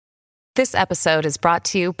This episode is brought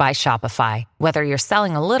to you by Shopify. Whether you're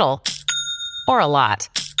selling a little or a lot,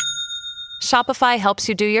 Shopify helps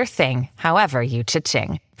you do your thing, however you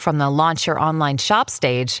cha-ching. From the launch your online shop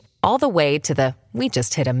stage, all the way to the we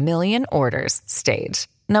just hit 1 million orders stage.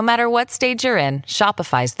 No matter what stage you're in,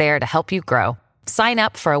 Shopify's there to help you grow. Sign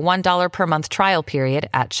up for a $1 per month trial period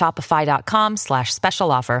at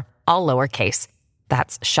shopify.com/special offer, all lowercase.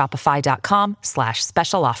 That's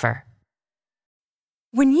shopify.com/special offer.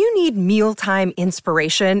 When you need mealtime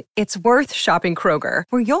inspiration, it's worth shopping Kroger,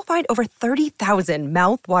 where you'll find over 30,000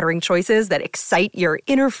 mouth-watering choices that excite your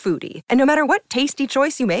inner foodie. And no matter what tasty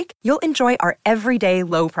choice you make, you'll enjoy our everyday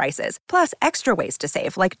low prices, plus extra ways to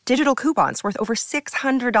save, like digital coupons worth over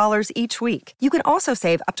 $600 each week. You can also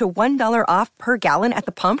save up to $1 off per gallon at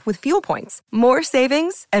the pump with fuel points. More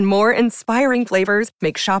savings and more inspiring flavors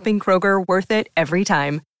make shopping Kroger worth it every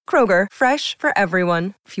time. Kroger, fresh for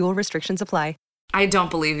everyone. Fuel restrictions apply. I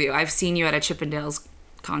don't believe you. I've seen you at a Chippendales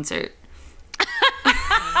concert.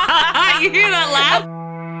 You hear that laugh?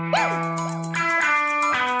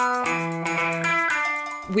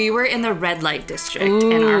 We were in the red light district,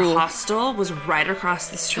 and our hostel was right across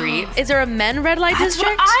the street. Is there a men red light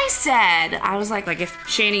district? That's what I said. I was like if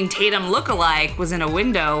Channing Tatum lookalike was in a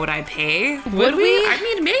window, would I pay? Would we? I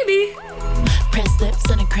mean, maybe. Press lips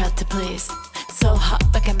and a crowd to please. So hot,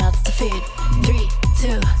 like a mouth to feed. 3,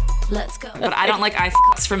 2, let's go. But I don't like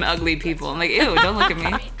eye-f***s from ugly people. I'm like, ew, don't look at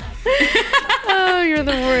me. Oh, you're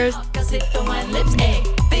the worst. Lips A,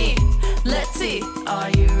 B. Let's see. Are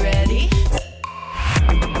you ready?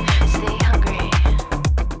 Stay hungry.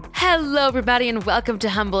 Hello, everybody, and welcome to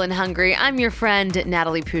Humble and Hungry. I'm your friend,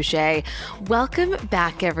 Natalie Pouchet. Welcome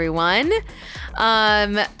back, everyone.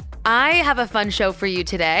 I have a fun show for you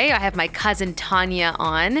today. I have my cousin Tanya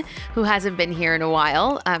on, who hasn't been here in a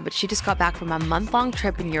while, but she just got back from a month-long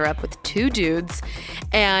trip in Europe with 2 dudes,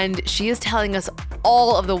 and she is telling us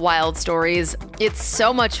all of the wild stories. It's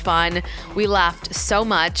so much fun. We laughed so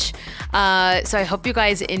much. So I hope you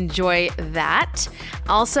guys enjoy that.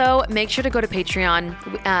 Also, make sure to go to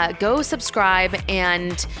Patreon, go subscribe,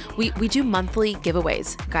 and we do monthly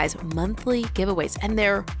giveaways, guys, monthly giveaways, and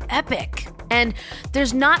they're epic. And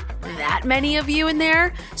there's not that many of you in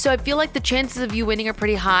there, so I feel like the chances of you winning are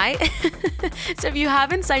pretty high. So if you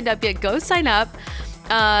haven't signed up yet, go sign up.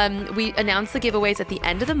 We announce the giveaways at the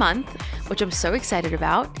end of the month, which I'm so excited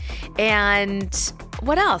about. And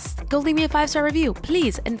what else? Go leave me a 5-star review,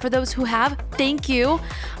 please. And for those who have, thank you.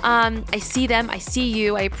 I see them. I see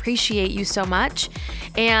you. I appreciate you so much.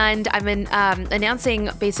 And I'm announcing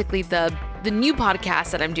basically the new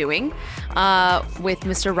podcast that I'm doing with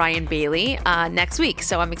Mr. Ryan Bailey next week.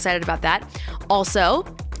 So I'm excited about that. Also,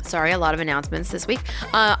 sorry, a lot of announcements this week.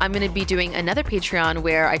 I'm going to be doing another Patreon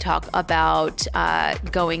where I talk about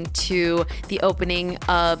going to the opening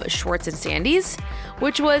of Schwartz and Sandy's,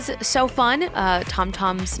 which was so fun. Tom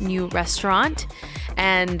Tom's new restaurant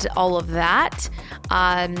and all of that.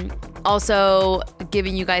 Also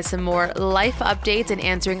giving you guys some more life updates and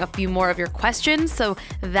answering a few more of your questions. So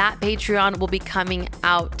that Patreon will be coming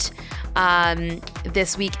out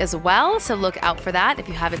this week as well. So look out for that. If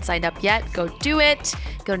you haven't signed up yet, go do it.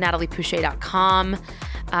 Go to nataliepouchet.com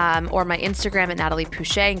or my Instagram at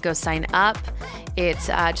nataliepouchet and go sign up. It's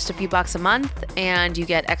just a few bucks a month, and you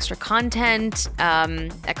get extra content,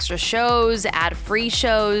 extra shows, ad-free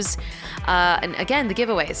shows, and again, the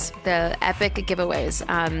giveaways, the epic giveaways,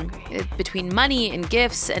 between money and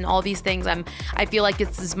gifts and all these things. I feel like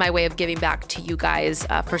this is my way of giving back to you guys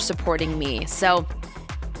for supporting me. So,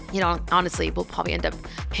 you know, honestly, we'll probably end up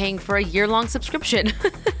paying for a year-long subscription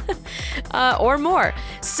or more.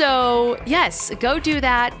 So yes, go do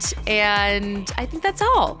that. And I think that's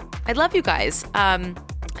all. I love you guys. I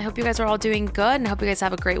hope you guys are all doing good, and I hope you guys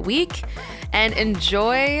have a great week and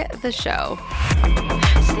enjoy the show.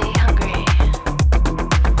 Stay hungry.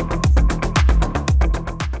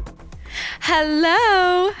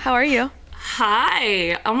 Hello. How are you?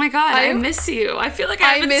 Hi. Oh my God, I miss you. I feel like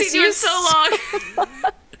I haven't seen you in so long.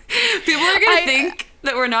 People are going to think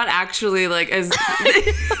that we're not actually like as...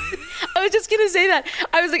 I was just going to say that.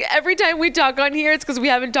 I was like, every time we talk on here, it's because we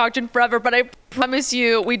haven't talked in forever, but I promise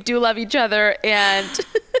you, we do love each other, and...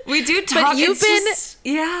 We do talk. But you've been...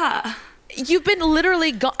 Yeah. You've been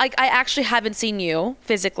literally... Like, I actually haven't seen you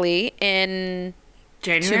physically in...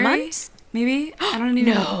 January? 2 months? Maybe? I don't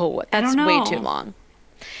even know. No, that's way too long.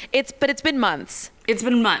 But it's been months. It's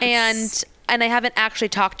been months. And I haven't actually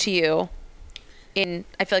talked to you in,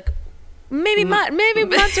 I feel like, maybe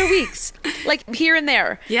months or weeks, like here and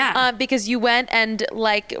there. Yeah. Because you went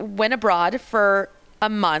abroad for a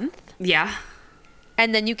month. Yeah.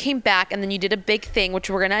 And then you came back, and then you did a big thing, which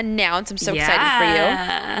we're going to announce. I'm so excited for you.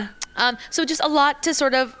 So just a lot to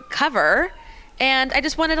sort of cover. And I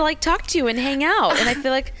just wanted to like talk to you and hang out. And I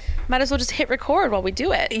feel like might as well just hit record while we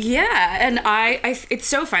do it. Yeah. And I it's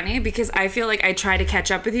so funny because I feel like I try to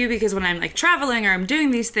catch up with you because when I'm like traveling or I'm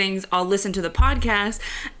doing these things, I'll listen to the podcast.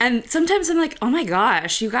 And sometimes I'm like, oh my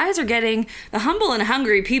gosh, you guys are getting, the humble and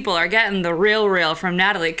hungry people are getting the real from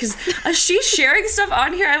Natalie. Because she's sharing stuff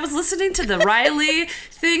on here. I was listening to the Riley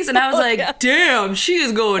things and I was like, damn, she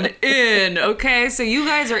is going in. Okay. So you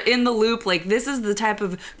guys are in the loop. Like this is the type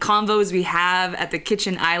of convos we have at the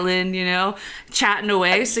kitchen island, you know, chatting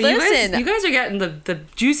away. So you guys are getting the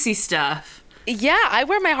juicy stuff. Yeah, I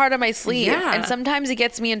wear my heart on my sleeve. Yeah. And sometimes it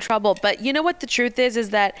gets me in trouble. But you know what the truth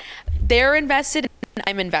is that they're invested and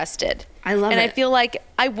I'm invested. I love it. And I feel like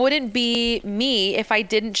I wouldn't be me if I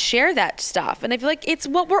didn't share that stuff. And I feel like it's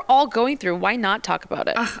what we're all going through. Why not talk about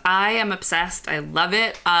it? I am obsessed. I love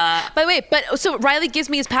it. By the way, so Riley gives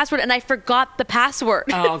me his password and I forgot the password.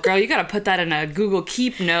 Oh, girl, you got to put that in a Google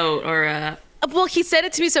Keep note or a... Well, he said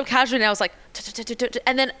it to me so casually, and I was like,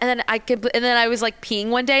 and then I was like peeing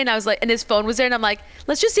one day, and I was like, and his phone was there, and I'm like,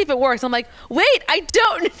 let's just see if it works. I'm like, wait, I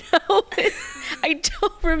don't know, I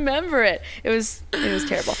don't remember it. It was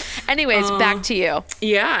terrible. Anyways, back to you.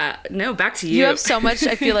 Yeah, no, back to you. You have so much.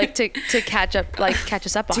 I feel like to catch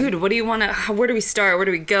us up on. Dude, what do you want to? Where do we start? Where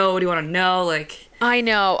do we go? What do you want to know? Like. I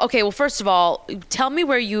know. Okay, well, first of all, tell me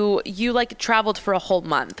where you like traveled for a whole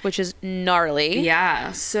month, which is gnarly.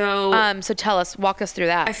 Yeah. So walk us through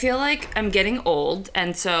that. I feel like I'm getting old,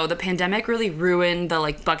 and so the pandemic really ruined the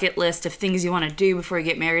like bucket list of things you want to do before you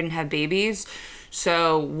get married and have babies.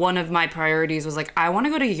 So one of my priorities was like, I want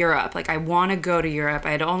to go to Europe. Like, I want to go to Europe.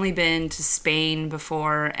 I had only been to Spain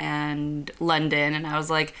before and London, and I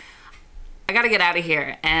was like, I got to get out of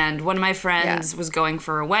here. And one of my friends was going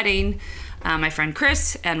for a wedding. My friend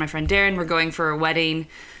Chris and my friend Darren were going for a wedding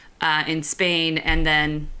in Spain, and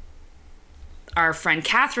then our friend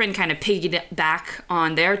Catherine kind of piggybacked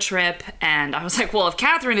on their trip, and I was like, well, if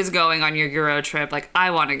Catherine is going on your Euro trip, like, I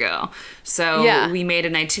want to go. So we made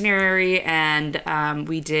an itinerary, and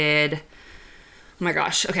we did, oh my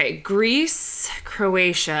gosh, okay, Greece,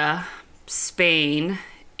 Croatia, Spain,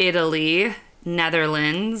 Italy,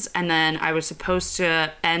 Netherlands, and then I was supposed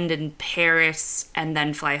to end in Paris and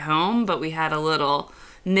then fly home, but we had a little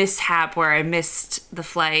mishap where I missed the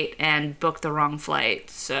flight and booked the wrong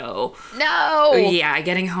flight. So yeah,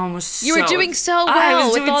 getting home was you were doing so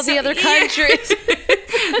well with all the other countries.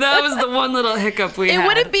 That was the one little hiccup we had. It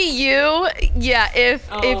wouldn't be you,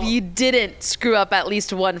 if you didn't screw up at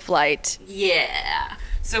least one flight. Yeah.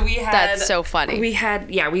 So we had. That's so funny.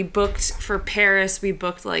 We booked for Paris. We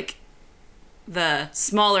booked like the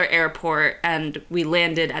smaller airport, and we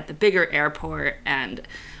landed at the bigger airport, and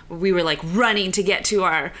we were like running to get to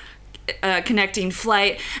our connecting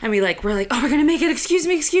flight, and we're like, oh, we're gonna make it, excuse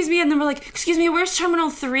me, and then we're like, excuse me, where's Terminal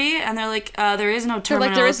 3? And they're like, there is no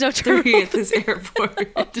Terminal 3 at this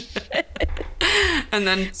airport. And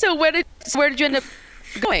then so where did you end up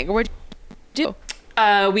going? Where did you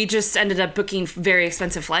do? We just ended up booking very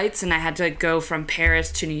expensive flights, and I had to go from Paris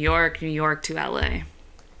to New York to LA.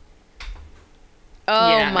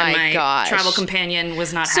 Oh my gosh. Travel companion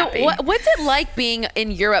was not happy. So what's it like being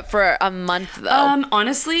in Europe for a month though?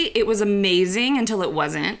 Honestly, it was amazing until it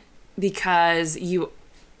wasn't, because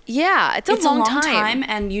it's a long time,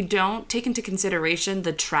 and you don't take into consideration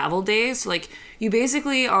the travel days. Like, you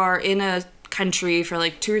basically are in a country for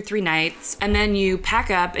like 2 or 3 nights, and then you pack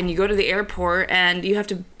up and you go to the airport and you have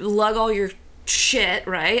to lug all your shit,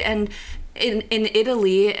 right? And in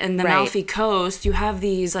Italy and the Amalfi Coast, you have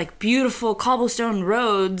these like beautiful cobblestone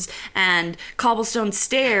roads and cobblestone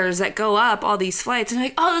stairs that go up all these flights, and you're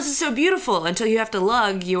like, oh, this is so beautiful, until you have to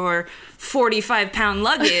lug your 45-pound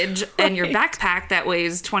luggage and your backpack that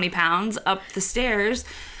weighs 20 pounds up the stairs.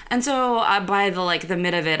 And so by the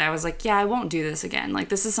mid of it, I was like, yeah, I won't do this again. Like,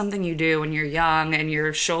 this is something you do when you're young and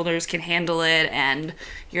your shoulders can handle it, and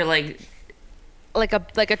you're like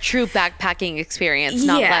a true backpacking experience,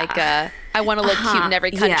 not like I want to look cute in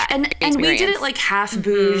every country. Yeah, and we did it like half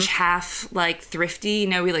bouge, half like thrifty. You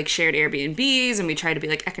know, we like shared Airbnbs, and we tried to be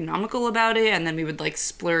like economical about it, and then we would like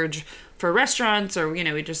splurge for restaurants, or you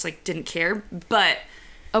know, we just like didn't care. But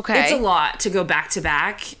it's a lot to go back to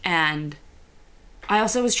back, and I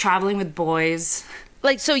also was traveling with boys.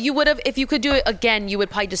 Like, so you would have, if you could do it again, you would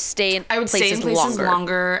probably just stay in places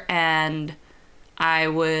longer, and I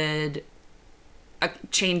would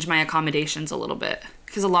change my accommodations a little bit,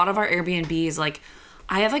 because a lot of our Airbnbs, like,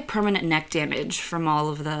 I have like permanent neck damage from all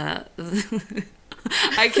of the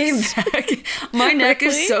I came back, my neck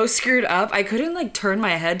is so screwed up, I couldn't like turn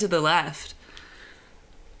my head to the left.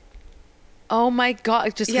 Oh my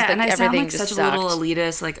God. Just Yeah, like, and I sound everything like just such sucked. a little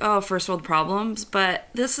elitist, like, oh, first world problems, but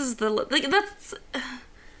this is the, like, that's...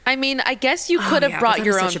 I mean, I guess you could have yeah, but brought that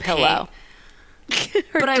your was own such a pillow.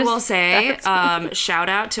 But I will Just- say, that's- shout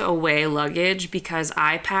out to Away Luggage, because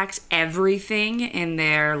I packed everything in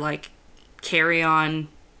their, like, carry-on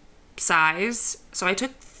size. So I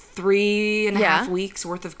took 3.5 Yeah. weeks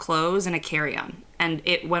worth of clothes in a carry-on, and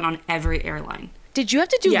it went on every airline. Did you have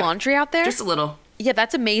to do Yeah. laundry out there? Just a little. Yeah,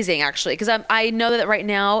 that's amazing, actually, because I know that right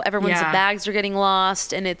now everyone's Yeah. bags are getting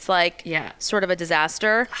lost, and it's like Yeah. sort of a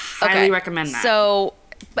disaster. Highly recommend that. So,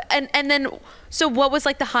 and then, so what was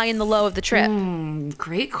like the high and the low of the trip?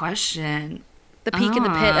 Great question. The peak and the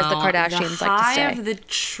pit, as the Kardashians the like to high say. of the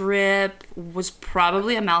trip was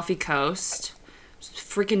probably Amalfi Coast. It was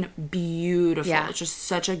freaking beautiful. Yeah. It's just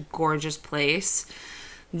such a gorgeous place.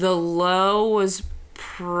 The low was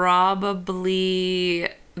probably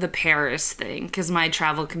the Paris thing, because my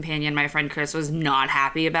travel companion, my friend Chris, was not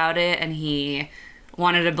happy about it, and he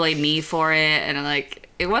wanted to blame me for it, and like,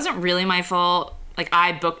 it wasn't really my fault. Like,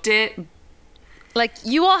 I booked it. Like,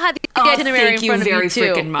 you all had the itinerary Thank in you front very of you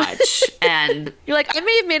too. freaking much. And You're like, I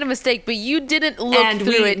may have made a mistake, but you didn't look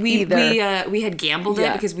through it either. We had gambled it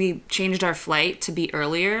Yeah. because we changed our flight to be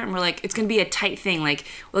earlier, and we're like, it's gonna be a tight thing, like,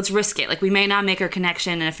 let's risk it, like, we may not make our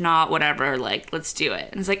connection, and if not, whatever, like, let's do it.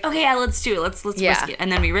 And it's like, okay, yeah, let's do it, let's Yeah. risk it.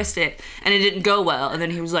 And then we risked it, and it didn't go well, and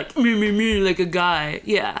then he was like, me, like a guy.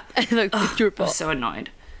 Yeah. Like, it's your I fault. was so annoyed.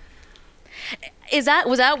 Was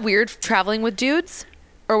that weird traveling with dudes,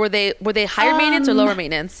 or were they higher maintenance or lower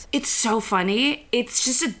maintenance? It's so funny. It's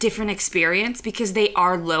just a different experience because they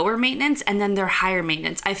are lower maintenance and then they're higher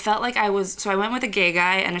maintenance. I felt like I went with a gay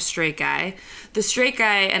guy and a straight guy. The straight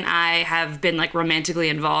guy and I have been like romantically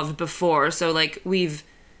involved before. So like we've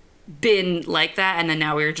been like that, and then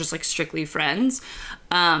now we're just like strictly friends.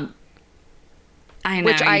 I know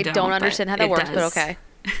Which you I don't don't understand how that it works, does. but okay.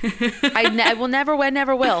 I will never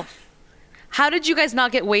will. How did you guys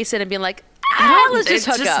not get wasted and be like, let's just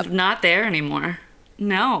it's hook just up? not there anymore.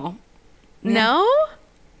 No. No?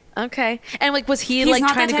 Okay. And like, was he He's like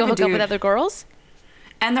not trying that to go type of hook up with dude. other girls?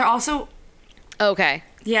 And they're also Okay.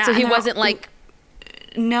 Yeah, So he and they're- wasn't like,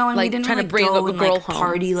 no, and like, we didn't trying to really bring go a and girl like home.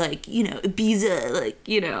 party like, you know, Ibiza, like,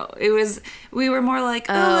 you know, we were more like,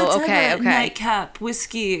 Oh, let's okay, have a okay. nightcap,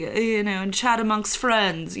 whiskey, you know, and chat amongst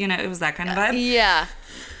friends, you know, it was that kind of vibe. yeah.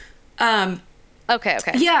 Um, Okay.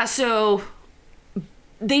 yeah, so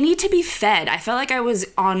they need to be fed. I felt like I was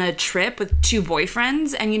on a trip with 2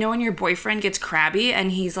 boyfriends, and you know when your boyfriend gets crabby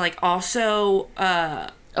and he's like also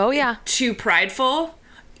Oh yeah. too prideful?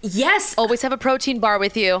 Yes, Always have a protein bar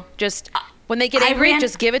with you. Just when they get I angry, ran-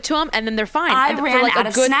 just give it to them, and then they're fine. I And for ran like out a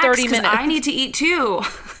of good snacks 30 because minutes. I need to eat too.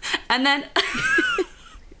 And then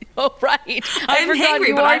Oh right. I I'm forgot hangry,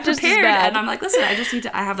 you but are I'm just as prepared. bad. And I'm like, listen, I just need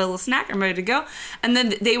to, I have a little snack. I'm ready to go. And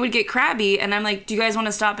then they would get crabby. And I'm like, do you guys want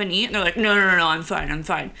to stop and eat? And they're like, no, I'm fine.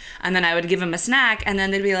 And then I would give them a snack. And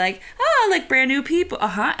then they'd be like, oh, like brand new people.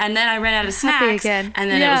 Uh-huh. And then I ran out of Happy snacks. again.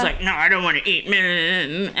 And then it Yeah. was like, no, I don't want to eat.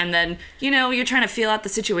 And then, you know, you're trying to feel out the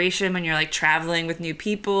situation when you're like traveling with new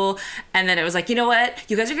people. And then it was like, you know what?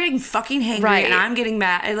 You guys are getting fucking hangry. Right. And I'm getting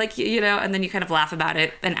mad. And like, you know, and then you kind of laugh about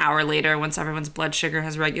it an hour later once everyone's blood sugar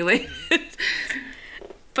has regulated.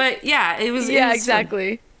 But yeah, it was. Yeah, it was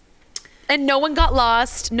exactly. And no one got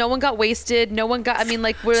lost. No one got wasted. No one got. I mean,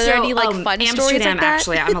 like, were there any like fun stories Amsterdam, like that?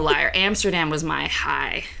 actually, I'm a liar. Amsterdam was my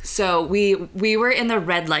high. So we were in the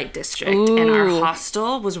red light district, and our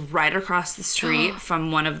hostel was right across the street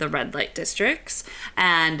from one of the red light districts.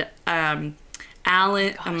 And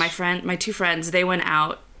Alan, my 2 friends, they went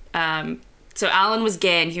out. So Alan was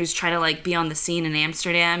gay, and he was trying to like be on the scene in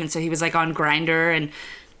Amsterdam, and so he was like on Grindr, and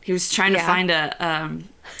he was trying to Yeah. find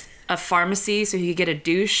a pharmacy so he could get a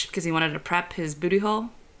douche because he wanted to prep his booty hole.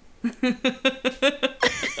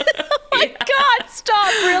 God, stop!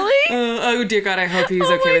 Really? Oh dear God, I hope he's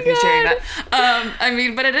Oh okay my with me sharing God. that. I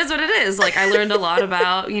mean, but it is what it is. Like, I learned a lot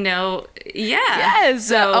about, you know, yeah.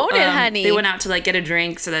 Yes, own it, honey. They went out to like get a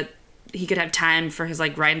drink so that he could have time for his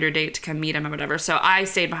like Grindr date to come meet him or whatever. So I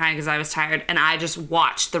stayed behind because I was tired, and I just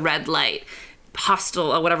watched the red light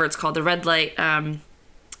hostel or whatever it's called, the red light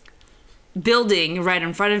building right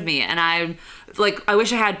in front of me, and I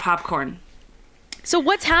wish I had popcorn. So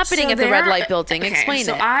what's happening So at the red there- light building? okay, Explain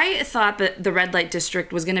so it. I thought that the red light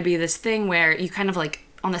district was going to be this thing where you kind of like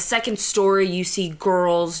on the second story you see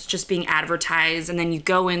girls just being advertised, and then you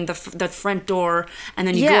go in the front door, and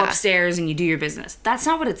then you go Yeah. upstairs and you do your business. That's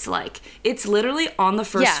not what it's like. It's literally on the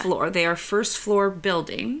first Yeah. floor. They are first floor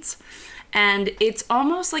buildings, and it's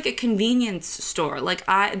almost like a convenience store. Like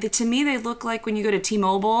to me, they look like when you go to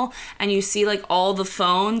T-Mobile and you see like all the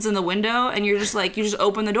phones in the window, and you're just like, you just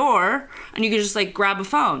open the door and you can just like grab a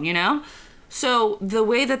phone, you know? So the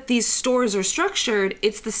way that these stores are structured,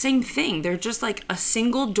 it's the same thing. They're just like a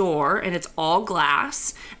single door, and it's all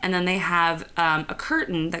glass. And then they have a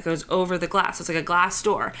curtain that goes over the glass. So it's like a glass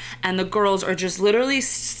door. And the girls are just literally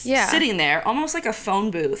sitting there, almost like a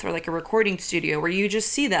phone booth or like a recording studio where you just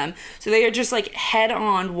see them. So they are just like head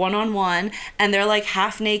on, one-on-one, and they're like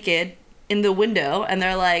half naked in the window, and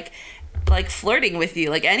they're like flirting with you,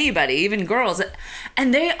 like anybody, even girls.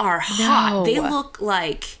 And they are hot. No. They look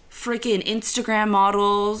like freaking Instagram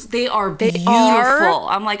models. They are beautiful.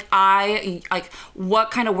 I'm like,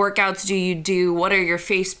 what kind of workouts do you do? What are your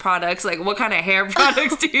face products? Like, what kind of hair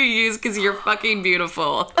products do you use? Because you're fucking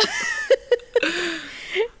beautiful.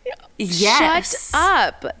 Yes. Shut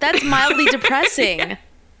up. That's mildly depressing.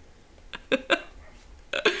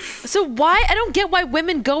 So why? I don't get why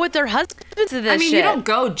women go with their husbands to this shit. You don't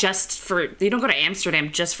go to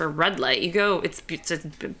Amsterdam just for red light. You go, it's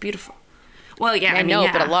beautiful. Well, yeah, I know,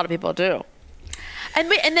 but a lot of people do.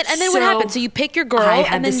 And then what happens? So you pick your girl,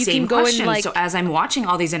 and then you can go in like. So as I'm watching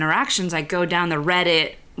all these interactions, I go down the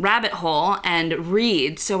Reddit rabbit hole and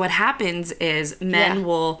read. So what happens is men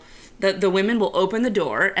will, the women will open the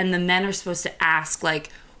door, and the men are supposed to ask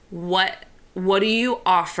like, what do you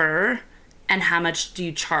offer, and how much do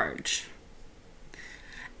you charge?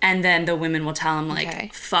 And then the women will tell him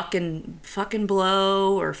like, fucking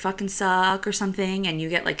blow or fucking suck or something. And you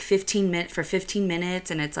get like 15 minutes,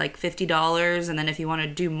 and it's like $50. And then if you want to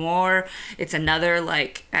do more, it's another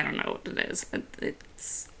like, I don't know what it is.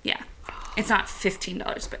 It's not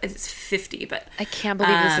 $15, but it's $50. But I can't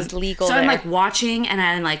believe this is legal. So there. I'm like watching, and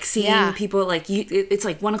I'm like seeing people like it's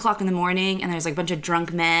like 1:00 in the morning, and there's like a bunch of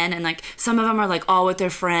drunk men, and like some of them are like all with their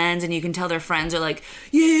friends, and you can tell their friends are like,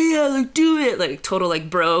 yeah, like do it, like total like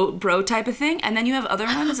bro type of thing. And then you have other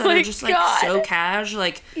ones that are just like so cash,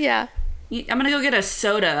 like I'm gonna go get a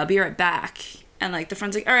soda, I'll be right back. And like the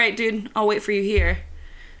friend's like, all right, dude, I'll wait for you here.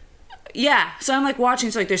 Yeah, so I'm like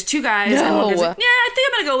watching. So like, there's two guys, and one guy's like, yeah, I think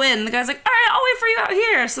I'm gonna go in. And the guy's like, all right, I'll wait for you out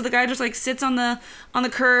here. So the guy just like sits on the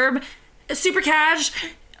curb, super cash,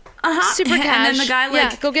 super cash. And then the guy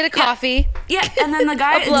like, go get a coffee. Yeah, and then the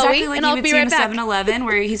guy exactly like you would see in a 7-Eleven,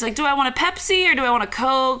 where he's like, do I want a Pepsi or do I want a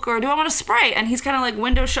Coke or do I want a Sprite? And he's kind of like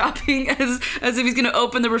window shopping as if he's gonna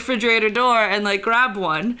open the refrigerator door and like grab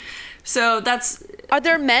one. So that's. Is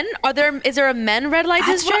there a men red light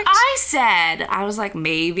district? That's what I said. I was like,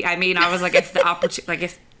 maybe. I mean, I was like, if the opportunity, like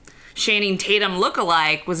if Channing Tatum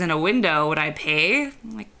lookalike was in a window, would I pay?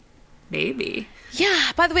 I'm like, maybe.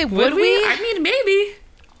 Yeah. By the way, would we? I mean, maybe.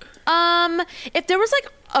 If there was like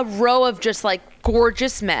a row of just like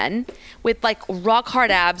gorgeous men with like rock hard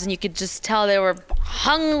abs, and you could just tell they were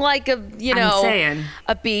hung like a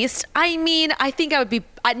beast. I mean, I think I would be.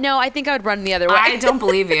 I think I would run the other way. I don't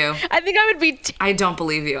believe you. I think I would be. I don't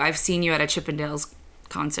believe you. I've seen you at a Chippendales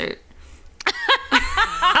concert.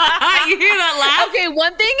 You hear that laugh? Okay,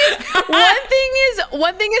 one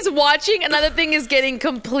thing is watching, another thing is getting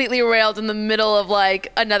completely railed in the middle of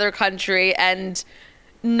like another country and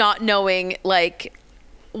not knowing like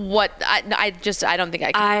what I don't think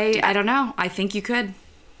I could. I don't know. I think you could.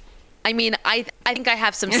 I mean, I think I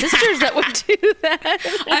have some sisters that would do that.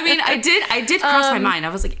 I mean, I did cross my mind. I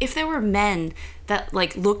was like, if there were men that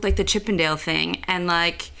like looked like the Chippendale thing, and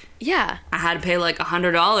like, I had to pay like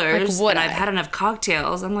 $100, and I've had enough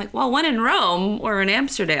cocktails. I'm like, well, when in Rome or in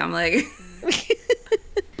Amsterdam, like.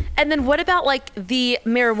 And then what about like the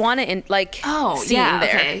marijuana in like scene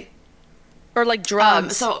there? Okay. Or like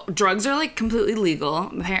drugs. So drugs are like completely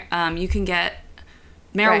legal. You can get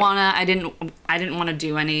marijuana. Right. I didn't want to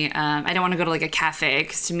do any. I didn't want to go to like a cafe,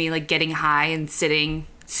 because to me, like getting high and sitting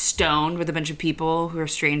stoned with a bunch of people who are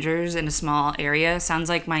strangers in a small area sounds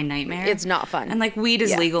like my nightmare. It's not fun. And like weed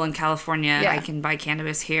is legal in California. I can buy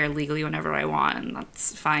cannabis here legally whenever I want, and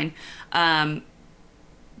that's fine.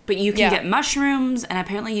 But you can get mushrooms, and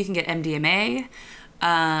apparently you can get MDMA.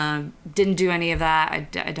 Didn't do any of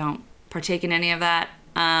that. I don't partake in any of that.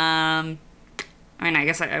 I mean, I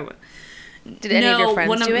guess I would. Did any of your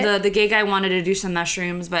friends do it? The gay guy wanted to do some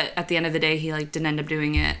mushrooms, but at the end of the day, he like didn't end up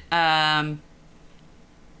doing it.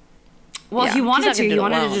 He wanted to. He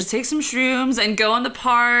wanted to just take some shrooms and go in the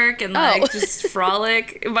park and like just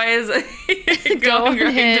frolic by his go on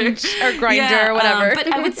Hinge or Grindr or whatever.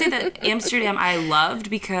 But I would say that Amsterdam I loved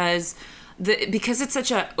because it's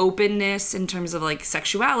such a openness in terms of like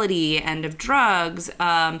sexuality and of drugs.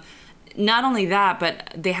 not only that,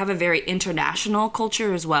 but they have a very international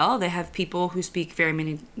culture as well. They have people who speak very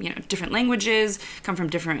many, different languages, come from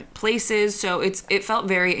different places. So it felt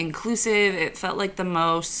very inclusive. It felt like the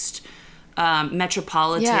most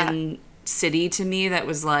metropolitan city to me that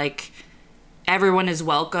was like everyone is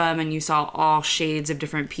welcome and you saw all shades of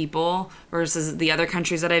different people, versus the other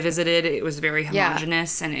countries that I visited, it was very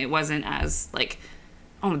homogenous and it wasn't as like...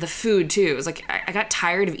 Oh, the food, too. It was like, I got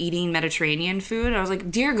tired of eating Mediterranean food. I was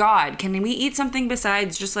like, dear God, can we eat something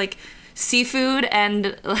besides just, like, seafood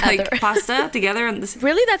and, like, pasta together? And this?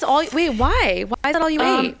 Really? That's all? Wait, why? Why is that all you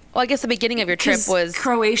ate? Well, I guess the beginning of your trip was...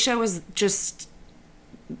 Croatia was just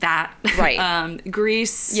that. Right.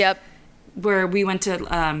 Greece. Yep. Where we went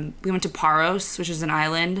to Paros, which is an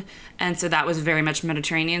island. And so that was very much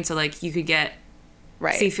Mediterranean. So, like, you could get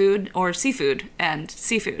seafood or seafood and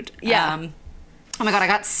seafood. Yeah. Oh my God, I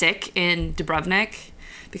got sick in Dubrovnik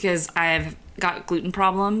because I've got gluten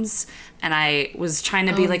problems, and I was trying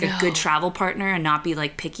to be a good travel partner and not be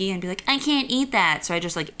like picky and be like, I can't eat that. So I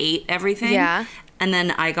just like ate everything. Yeah. And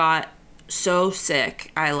then I got so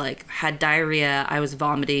sick. I like had diarrhea. I was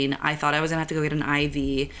vomiting. I thought I was gonna have to go get an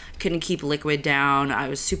IV. Couldn't keep liquid down. I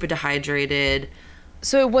was super dehydrated.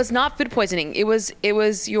 So it was not food poisoning. It was the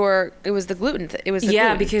gluten. It was the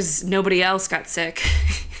gluten. Because nobody else got sick.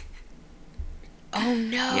 Oh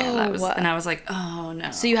no! Yeah, and I was like, oh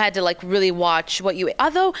no. So you had to like really watch what you ate.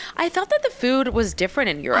 Although I thought that the food was different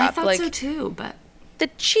in Europe. I thought so too, but the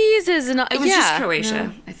cheese is not. It was just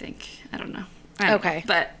Croatia, I think. I don't know. Okay.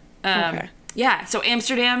 But yeah. So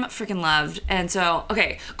Amsterdam, freaking loved, and so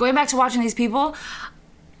going back to watching these people,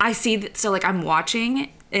 I see that. So like I'm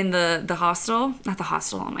watching in the hostel, not the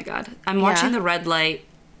hostel. Oh my God, I'm watching the red light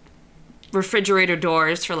refrigerator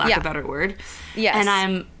doors, for lack of a better word. Yes. And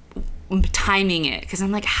I'm timing it because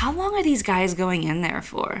I'm like, how long are these guys going in there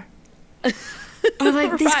for? I'm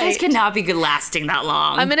like, these guys cannot be good lasting that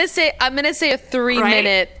long. I'm gonna say a 3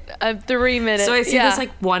 minute. A 3 minute. So I see this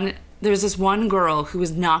there's this one girl who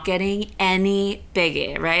was not getting any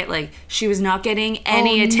biggie, right? Like she was not getting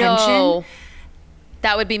any attention. No.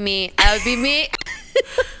 That would be me.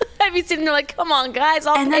 I'd be sitting there like, come on, guys,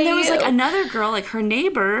 I'll And then pay there was you. like another girl, like her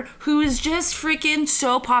neighbor, who was just freaking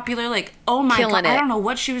so popular. Like, oh my God, I don't know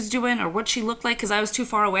what she was doing or what she looked like because I was too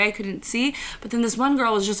far away, I couldn't see. But then this one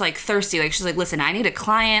girl was just like thirsty. Like she's like, listen, I need a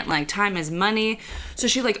client. Like time is money. So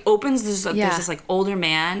she like opens this. There's this like older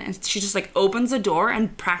man, and she just like opens the door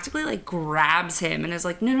and practically like grabs him and is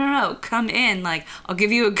like, no, come in. Like I'll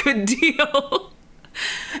give you a good deal.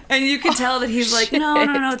 And you can tell that he's like,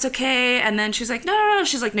 no, it's okay. And then she's like, no.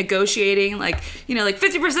 She's like negotiating, like, like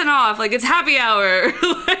 50% off, like it's happy hour.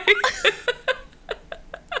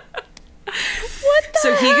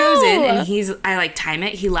 So he goes in and I like time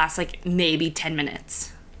it. He lasts like maybe 10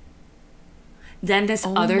 minutes. Then this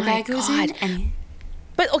other guy goes in and...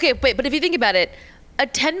 But if you think about it,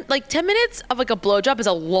 10 minutes of like a blowjob is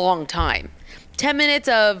a long time. 10 minutes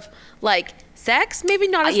of like sex, maybe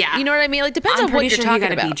not as, you know what I mean? Like depends on what you're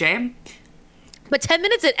talking about. BJ. But 10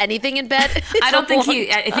 minutes at anything in bed. I don't think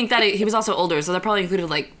I think that he was also older, so that probably included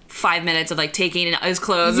like 5 minutes of like taking his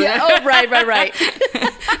clothes. Yeah. Oh, right.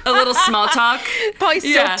 A little small talk. Probably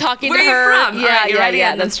still talking Where to her. Where are you from?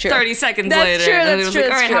 Yeah, that's true. 30 seconds that's later. True, and that's he was true.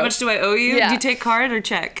 like, all that's right, true. how much do I owe you? Yeah. Do you take card or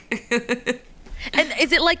check? And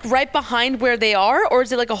is it like right behind where they are, or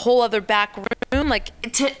is it like a whole other back room? Like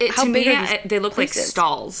to me, they look like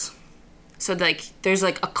stalls. So like there's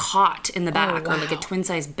like a cot in the back or like a twin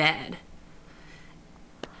size bed.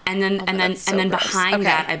 And then behind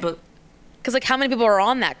that because like how many people are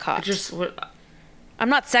on that cot? I'm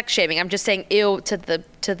not sex shaming. I'm just saying ew to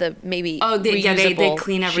the maybe. Oh, they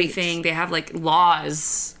clean everything. Sheets. They have like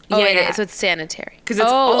laws. Oh, yeah. So it's sanitary. Because it's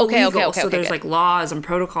all okay, legal. Okay, so there's like laws and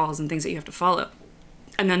protocols and things that you have to follow.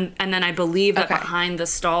 And then I believe that behind the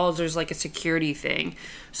stalls there's like a security thing.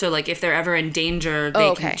 So like if they're ever in danger,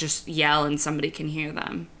 they can just yell and somebody can hear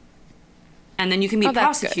them. And then you can be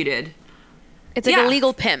prosecuted. It's like a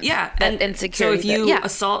legal pimp. Yeah. And security. So if you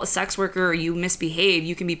assault a sex worker or you misbehave,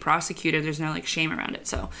 you can be prosecuted. There's no like shame around it.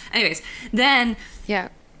 So anyways, then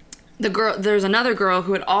there's another girl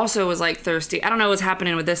who also was like thirsty. I don't know what's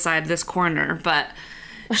happening with this side, this corner, but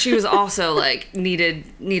she was also like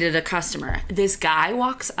needed a customer. This guy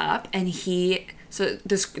walks up and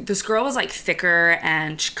this girl was like thicker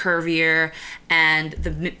and curvier, and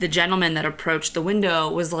the gentleman that approached the window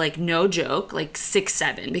was like, no joke, like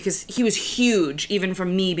 6'7", because he was huge even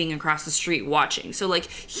from me being across the street watching. So like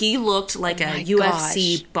he looked like a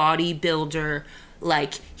UFC bodybuilder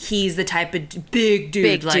like he's the type of big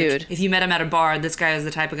dude. If you met him at a bar, this guy is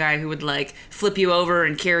the type of guy who would like flip you over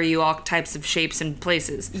and carry you all types of shapes and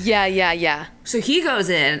places. Yeah. So he goes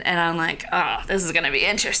in, and I'm like, oh, this is gonna be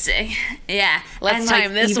interesting. Yeah, Let's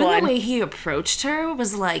time this even one. The way he approached her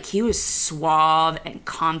was like he was suave and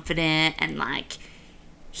confident, and like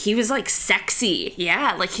he was like sexy.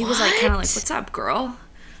 Yeah, like he was like kind of like, what's up, girl?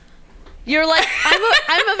 You're like,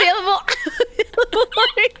 I'm available.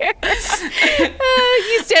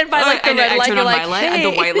 You stand by like the red light. You're like, hey.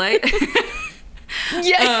 The white light.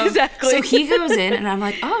 Yeah, exactly. So he goes in, and I'm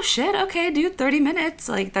like, oh shit, okay, dude, 30 minutes.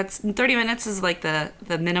 Like 30 minutes is like the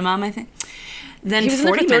minimum, I think. Then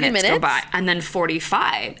 40 minutes go by, and then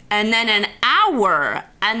 45, and then an hour,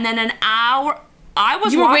 and then an hour. I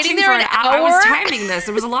was waiting there an hour? I was timing this.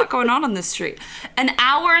 There was a lot going on this street. An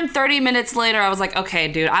hour and 30 minutes later, I was like, okay,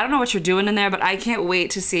 dude, I don't know what you're doing in there, but I can't wait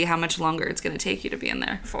to see how much longer it's going to take you to be in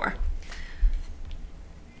there for.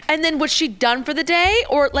 And then was she done for the day?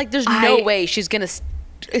 Or like there's no way she's going to sit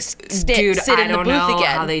in the booth again? I don't know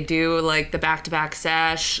how they do like the back-to-back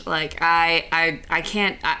sesh. Like I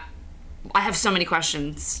can't. I have so many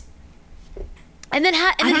questions. And then he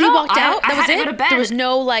walked out. That was it. Go to bed. There was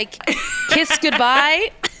no like kiss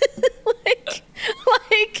goodbye.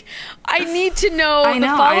 like I need to know the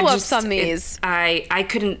follow-ups on these. I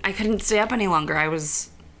couldn't stay up any longer. I was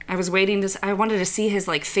waiting to. I wanted to see his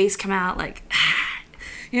like face come out, like,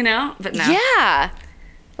 you know. But no. Yeah.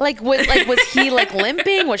 Was he like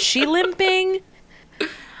limping? Was she limping?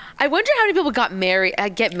 I wonder how many people get married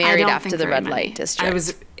after the red light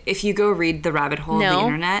district. If you go read the rabbit hole of the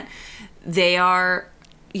internet, they are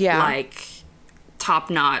like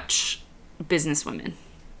top-notch businesswomen.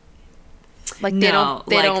 Like they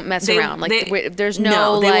don't mess around. Like there's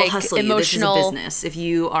no they like will hustle emotional. You. This is a business. If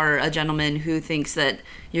you are a gentleman who thinks that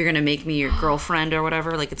you're gonna make me your girlfriend or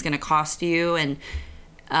whatever, like it's gonna cost you, and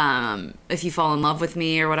if you fall in love with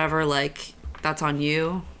me or whatever, like that's on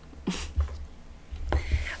you.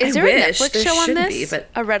 Is there a Netflix show on this?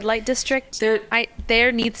 A red light district?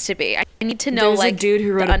 There needs to be. I need to know. There's like a dude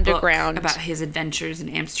who wrote the underground a book about his adventures in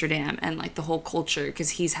Amsterdam and like the whole culture,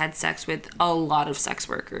 because he's had sex with a lot of sex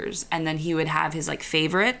workers, and then he would have his like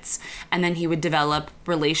favorites, and then he would develop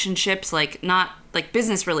relationships, like not like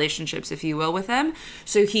business relationships, if you will, with them,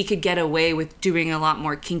 so he could get away with doing a lot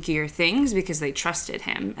more kinkier things because they trusted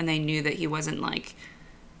him and they knew that he wasn't like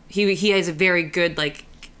he has a very good like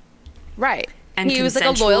right. And he was like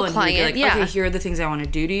a loyal client. Like, okay, here are the things I want to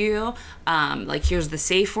do to you. Like, here's the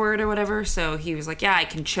safe word or whatever. So he was like, yeah, I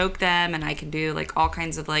can choke them and I can do like all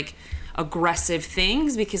kinds of like aggressive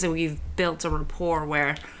things because we've built a rapport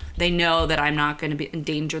where they know that I'm not going to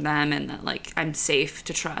endanger them and that like I'm safe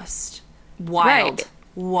to trust. Wild.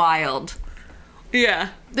 Yeah.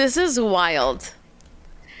 This is wild.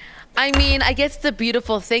 I mean, I guess the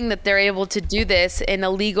beautiful thing that they're able to do this in a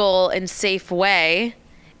legal and safe way,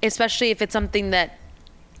 especially if it's something that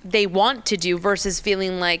they want to do versus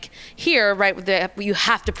feeling like here, right, you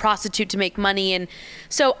have to prostitute to make money. And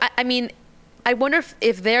so, I mean, I wonder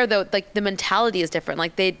if there, though, like the mentality is different.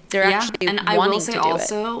 Like they're actually and wanting I will say to do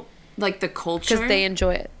also, it. Like the culture. Because they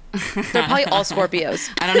enjoy it. They're probably all Scorpios.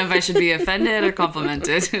 I don't know if I should be offended or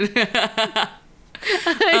complimented.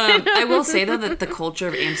 I will say, though, that the culture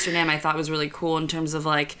of Amsterdam I thought was really cool in terms of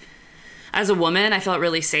like, as a woman, I felt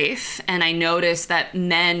really safe, and I noticed that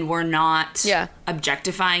men were not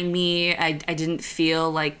objectifying me. I didn't feel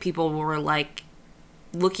like people were like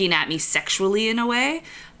looking at me sexually in a way.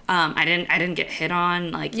 I didn't get hit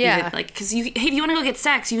on like because if you want to go get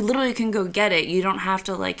sex, you literally can go get it. You don't have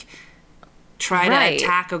to like try to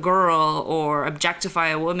attack a girl or objectify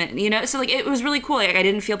a woman. You know, so like it was really cool. Like I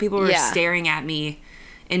didn't feel people were staring at me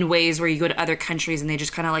in ways where you go to other countries and they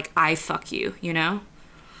just kind of like I fuck you. You know.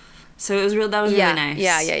 So it was real. That was really nice.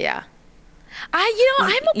 Yeah. I'm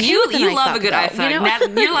okay with you love a good eye fuck.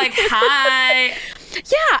 You're like, hi.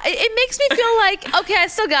 Yeah, it makes me feel like, okay, I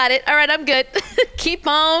still got it. All right, I'm good. Keep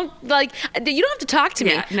on. Like, you don't have to talk to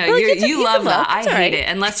me. Yeah, no, like, you love that. I hate it.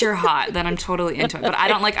 Unless you're hot, then I'm totally into it. But I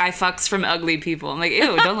don't like eye fucks from ugly people. I'm like,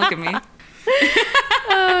 ew, don't look at me.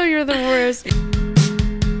 Oh, you're the worst.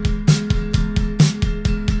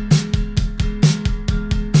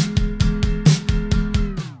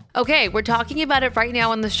 Okay, we're talking about it right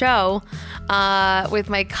now on the show with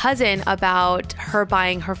my cousin about her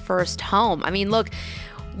buying her first home. I mean, look,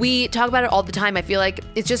 we talk about it all the time. I feel like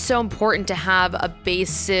it's just so important to have a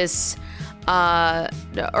basis or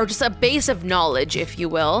just a base of knowledge, if you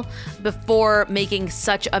will, before making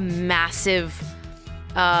such a massive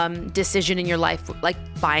decision in your life, like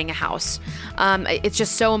buying a house. It's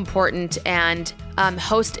just so important. And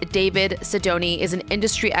host David Sidoni is an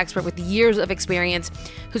industry expert with years of experience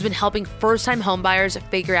who's been helping first-time homebuyers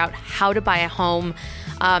figure out how to buy a home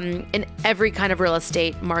in every kind of real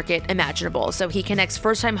estate market imaginable. So he connects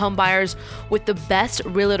first-time homebuyers with the best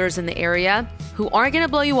realtors in the area who aren't going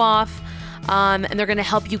to blow you off, and they're going to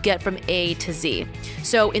help you get from A to Z.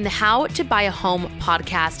 So in the How to Buy a Home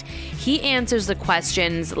podcast, he answers the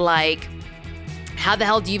questions like, how the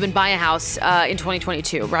hell do you even buy a house in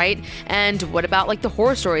 2022, right? And what about like the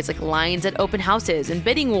horror stories, like lines at open houses and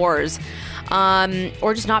bidding wars,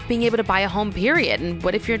 or just not being able to buy a home, period? And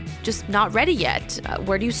what if you're just not ready yet?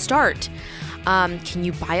 Where do you start? Can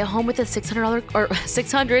you buy a home with a $600 or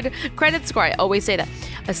 600 credit score? I always say that,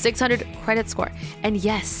 a 600 credit score. And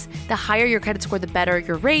yes, the higher your credit score, the better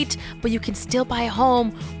your rate, but you can still buy a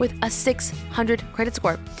home with a 600 credit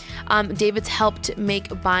score. David's helped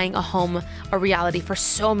make buying a home a reality for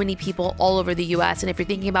so many people all over the US. And if you're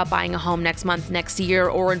thinking about buying a home next month, next year,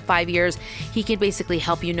 or in 5 years, he can basically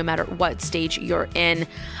help you no matter what stage you're in.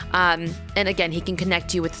 And again, he can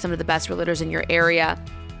connect you with some of the best realtors in your area.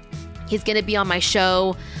 He's going to be on my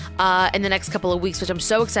show in the next couple of weeks, which I'm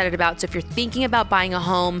so excited about. So if you're thinking about buying a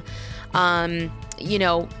home, in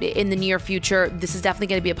the near future, this is definitely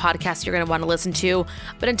going to be a podcast you're going to want to listen to.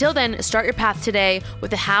 But until then, start your path today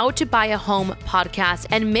with the How to Buy a Home podcast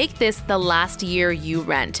and make this the last year you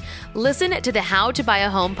rent. Listen to the How to Buy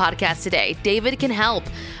a Home podcast today. David can help.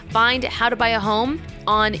 Find How to Buy a Home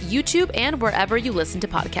on YouTube and wherever you listen to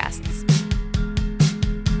podcasts.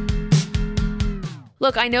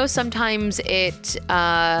 Look, I know sometimes it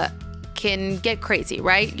can get crazy,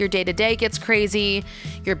 right? Your day-to-day gets crazy.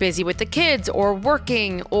 You're busy with the kids or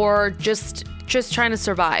working or just trying to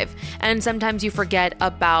survive. And sometimes you forget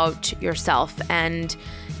about yourself and,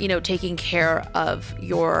 taking care of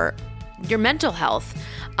your mental health.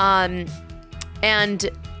 And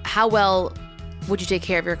how well would you take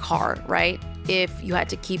care of your car, right? If you had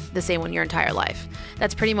to keep the same one your entire life.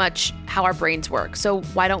 That's pretty much how our brains work. So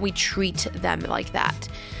why don't we treat them like that?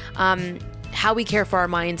 How we care for our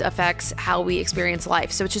minds affects how we experience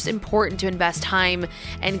life. So it's just important to invest time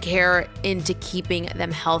and care into keeping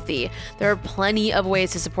them healthy. There are plenty of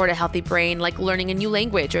ways to support a healthy brain, like learning a new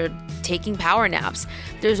language or taking power naps.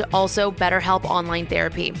 There's also BetterHelp online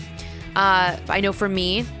therapy. I know for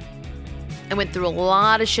me, I went through a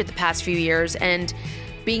lot of shit the past few years, and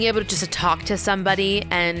being able to just talk to somebody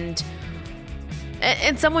and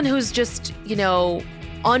someone who's just,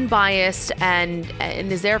 unbiased and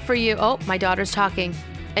is there for you. Oh, my daughter's talking.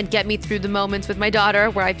 And get me through the moments with my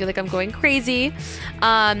daughter where I feel like I'm going crazy.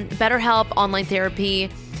 BetterHelp online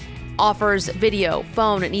therapy offers video,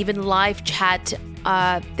 phone, and even live chat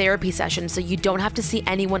therapy sessions, so you don't have to see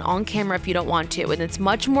anyone on camera if you don't want to. And it's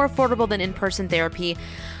much more affordable than in-person therapy.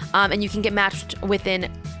 And you can get matched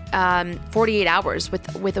within 48 hours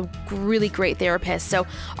with a really great therapist. So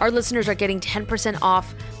our listeners are getting 10%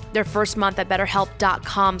 off their first month at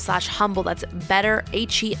betterhelp.com/humble. That's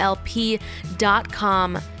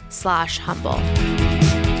betterhelp.com/humble.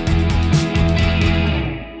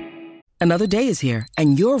 Another day is here,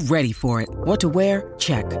 and you're ready for it. What to wear?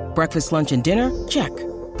 Check. Breakfast, lunch, and dinner? Check.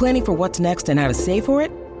 Planning for what's next and how to save for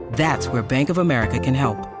it? That's where Bank of America can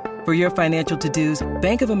help. For your financial to-dos,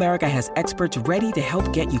 Bank of America has experts ready to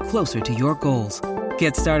help get you closer to your goals.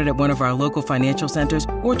 Get started at one of our local financial centers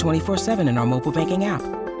or 24/7 in our mobile banking app.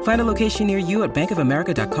 Find a location near you at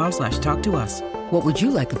bankofamerica.com/talktous. What would you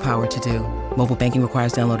like the power to do? Mobile banking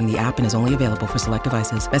requires downloading the app and is only available for select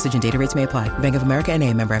devices. Message and data rates may apply. Bank of America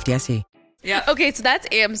NA, member FDIC. Yeah. Okay, so that's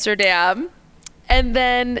Amsterdam. And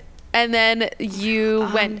then you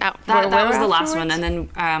went out. That was the last one. And then,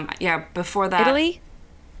 before that. Italy?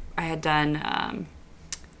 I had done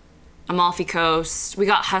Amalfi Coast. We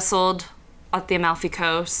got hustled at the Amalfi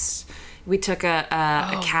Coast. We took a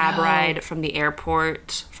cab ride from the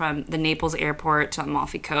airport, from the Naples airport to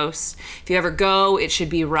Amalfi Coast. If you ever go, it should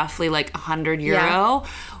be roughly like €100. Yeah.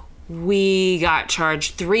 We got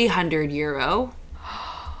charged €300.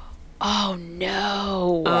 Oh,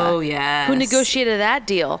 no. Oh, yes. Who negotiated that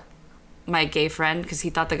deal? My gay friend, because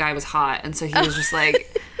he thought the guy was hot. And so he was just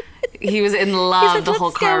like... He was in love the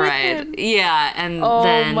whole car ride. Yeah, and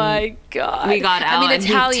then... Oh, my God. We got out. I mean,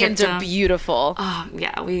 Italians are beautiful. Oh,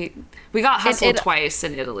 yeah. We got hustled twice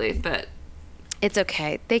in Italy, but... It's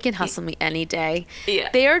okay. They can hustle me any day. Yeah.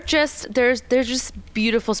 They're just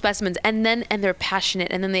beautiful specimens, and they're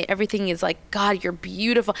passionate, and then everything is like, God, you're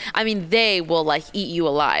beautiful. I mean, they will like eat you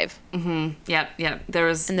alive. Mm-hmm. Yep. There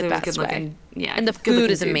was in the best good way. Looking, yeah. And the food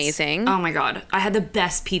is amazing. Oh my God, I had the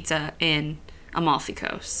best pizza in Amalfi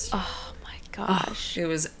Coast. Oh my gosh. It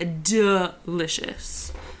was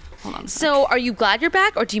delicious. Hold on a sec. So are you glad you're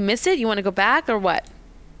back, or do you miss it? You want to go back, or what?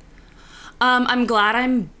 I'm glad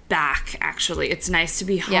I'm back, actually. It's nice to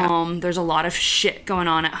be home. There's a lot of shit going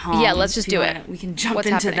on at home. Yeah, let's just do it. We can jump What's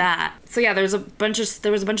into happening? that. So yeah, there was a bunch of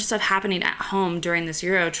stuff happening at home during this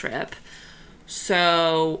Euro trip.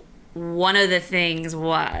 So one of the things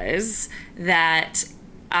was that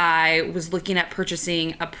I was looking at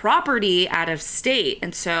purchasing a property out of state.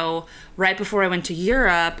 And so right before I went to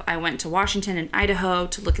Europe, I went to Washington and Idaho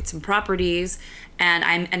to look at some properties, and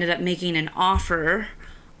I ended up making an offer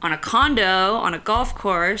on a condo on a golf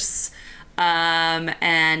course,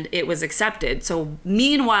 and it was accepted. So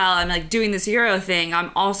meanwhile, I'm like doing this Euro thing, I'm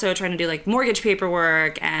also trying to do like mortgage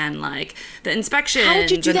paperwork and like the inspections. How did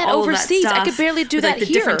you do and that all of overseas? I stuff could barely do with, that like, the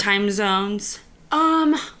here. different time zones.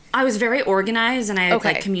 I was very organized, and I had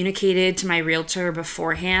Okay. like communicated to my realtor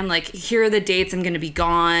beforehand, like, here are the dates I'm going to be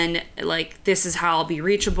gone. Like, this is how I'll be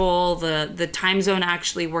reachable. The time zone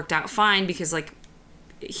actually worked out fine because like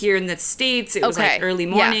here in the States, it was Okay. like early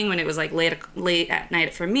Yeah. morning when it was like late at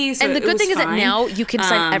night for me. So And the it good was thing is that fine. now you can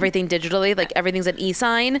sign everything digitally, like everything's an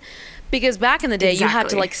e-sign. Because back in the day, you had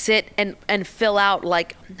to Exactly. like sit and fill out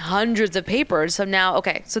like hundreds of papers. So now,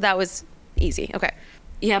 okay, so that was easy. Okay.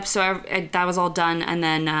 Yep. So that was all done, and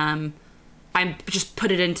then I just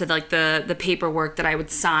put it into like the paperwork that I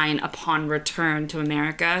would sign upon return to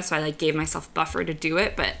America. So I like gave myself buffer to do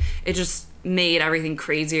it, but it just made everything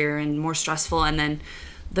crazier and more stressful. And then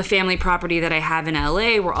the family property that I have in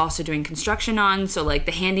LA, we're also doing construction on. So like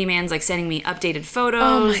the handyman's like sending me updated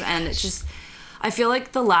photos, and it's just, I feel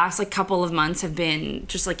like the last like couple of months have been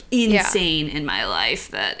just like insane in my life,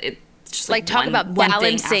 that it's just Like, talk about one thing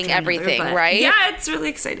balancing after another, everything, but right? Yeah, it's really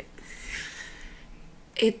exciting.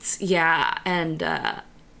 And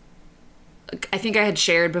I think I had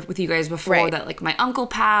shared with you guys before Right. that like my uncle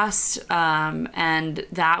passed, and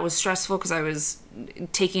that was stressful because I was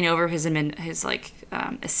taking over his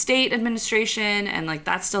estate administration, and like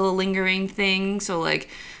that's still a lingering thing. So like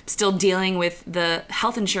still dealing with the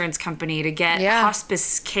health insurance company to get Yeah.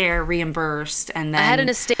 hospice care reimbursed, and then I had an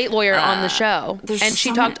estate lawyer on the show, and there's she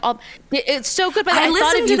so talked many- it's so good, but I I thought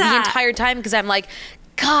listened of to you the that. entire time because I'm like,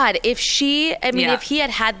 God, Yeah. if he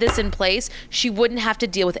had this in place, she wouldn't have to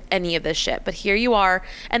deal with any of this shit. But here you are,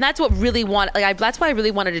 and that's what really that's why I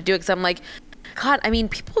really wanted to do it, because I'm like, God, I mean,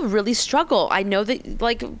 people really struggle. I know that,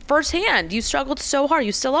 like, firsthand, you struggled so hard.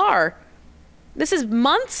 You still are. This is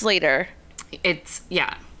months later. It's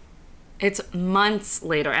months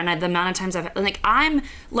later, and the amount of times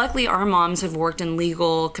luckily our moms have worked in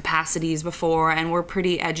legal capacities before, and we're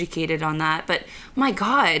pretty educated on that. But my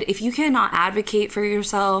God, if you cannot advocate for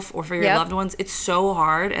yourself or for your Yep. loved ones, it's so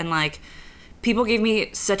hard. And like, people gave me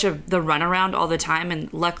the runaround all the time, and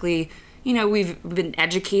luckily, you know, we've been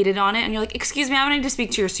educated on it. And you're like, excuse me, I need to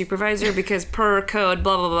speak to your supervisor because per code,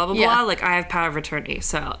 blah blah blah blah Yeah. blah. Like, I have power of attorney,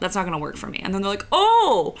 so that's not gonna work for me. And then they're like,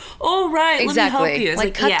 oh right, Exactly. let me help you. It's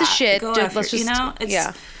Like, cut the yeah, shit. go Just, after- let's just, you know, it's,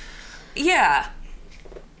 yeah. yeah.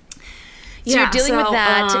 So you're dealing with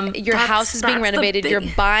that. Your that's- house is being that's the renovated. You're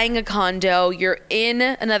big- buying a condo. You're in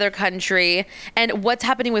another country. And what's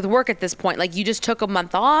happening with work at this point? Like, you just took a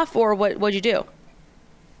month off, or what'd you do?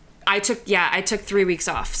 I took 3 weeks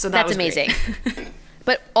off, so that That's was great. amazing.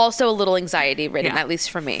 But also a little anxiety ridden, Yeah. at least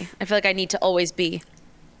for me. I feel like I need to always be.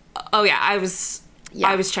 Oh yeah, I was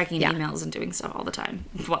Yeah. checking Yeah. emails and doing stuff all the time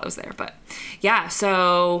while I was there. But yeah,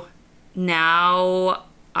 so now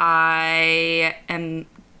I am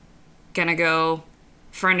gonna go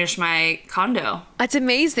furnish my condo. That's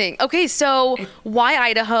amazing. Okay, so why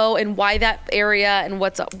Idaho, and why that area, and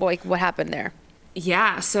what's up, like, what happened there?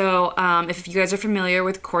 Yeah, so if you guys are familiar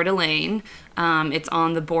with Coeur d'Alene, it's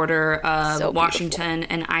on the border of So Washington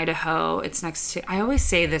and Idaho. It's next to, I always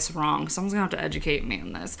say this wrong. Someone's gonna have to educate me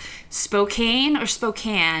on this. Spokane or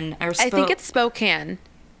Spokane? Or I think it's Spokane.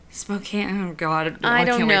 Spokane. Oh God, I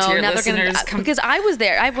don't can't wait know. till your Now they're listeners gonna, come. because I was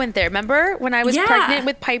there. I went there. Remember when I was Yeah. pregnant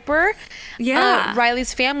with Piper? Yeah.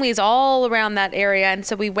 Riley's family is all around that area, and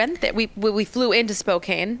so we went there. We flew into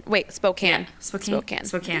Spokane. Wait, Spokane. Yeah, Spokane. I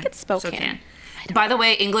think it's Spokane. By the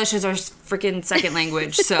way, English is our freaking second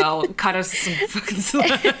language, so cut us some fucking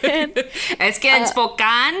slack. Es que en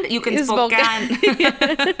Spokane, you can in Spokane.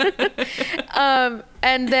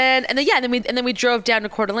 And then we drove down to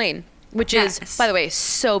Coeur d'Alene, which is, Yes. by the way,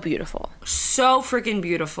 so beautiful. So freaking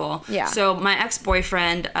beautiful. Yeah. So my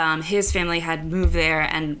ex-boyfriend, his family had moved there,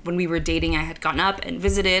 and when we were dating, I had gone up and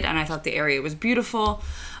visited, and I thought the area was beautiful.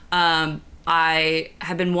 I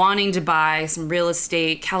have been wanting to buy some real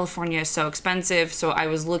estate. California is so expensive, so I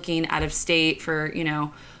was looking out of state for,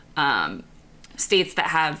 states that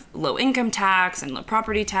have low income tax and low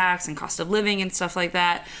property tax and cost of living and stuff like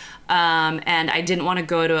that. And I didn't want to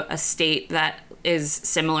go to a state that is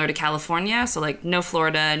similar to California. So like no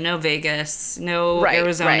Florida, no Vegas, no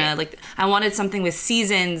Arizona. Right. Like I wanted something with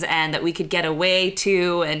seasons and that we could get away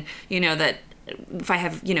to, and that if I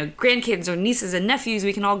have, grandkids or nieces and nephews,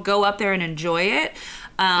 we can all go up there and enjoy it.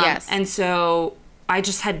 Yes. And so I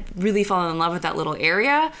just had really fallen in love with that little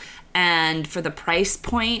area. And for the price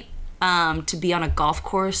point, to be on a golf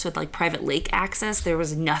course with like private lake access, there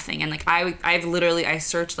was nothing. And like I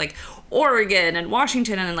searched like Oregon and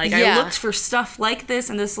Washington, and like I looked for stuff like this,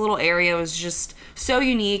 and this little area was just so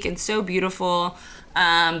unique and so beautiful,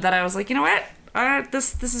 that I was like, you know what,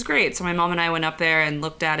 this is great. So my mom and I went up there and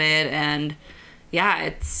looked at it, and yeah,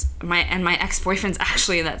 it's my ex-boyfriend's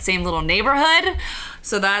actually in that same little neighborhood.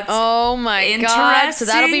 So that's oh my god! So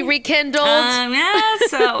that'll be rekindled. Yeah.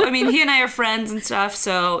 So I mean, he and I are friends and stuff.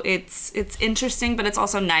 So it's interesting, but it's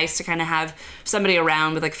also nice to kind of have somebody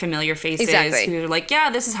around with like familiar faces who are like, yeah,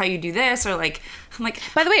 this is how you do this, or like, I'm like,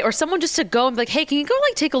 by the way, or someone just to go and be like, hey, can you go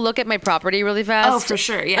like take a look at my property really fast? Oh, for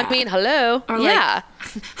sure. Yeah. I mean, hello. Or yeah.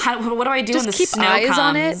 Like, what do I do just when the keep snow eyes comes?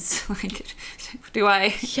 on it. Like, do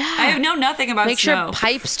I? Yeah. I know nothing about make snow. Make sure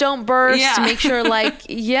pipes don't burst. Yeah. Make sure like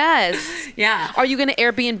yes. Yeah. Are you gonna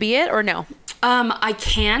Airbnb it or no? I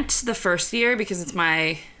can't the first year because it's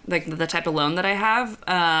my like the type of loan that I have.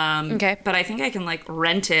 Okay. But I think I can like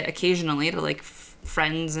rent it occasionally to like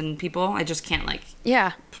friends and people. I just can't like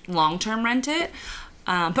long-term rent it.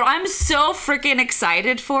 But I'm so freaking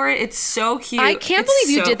excited for it. It's so cute. I can't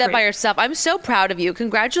believe you did that by yourself. I'm so proud of you.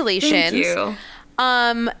 Congratulations. Thank you.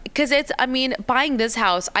 Because buying this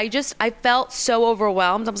house, I felt so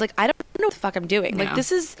overwhelmed. I was like, I don't know what the fuck I'm doing. Yeah. Like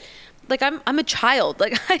this is like, I'm a child.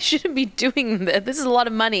 Like I shouldn't be doing this. This is a lot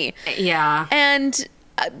of money. Yeah. And,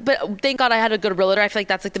 but thank God I had a good realtor. I feel like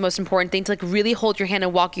that's like the most important thing, to like really hold your hand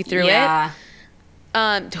and walk you through it.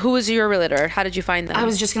 Who was your realtor? How did you find them? I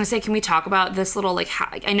was just going to say, can we talk about this little, like,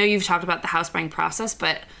 I know you've talked about the house buying process,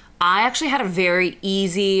 but I actually had a very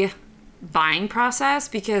easy buying process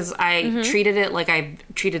because I treated it like I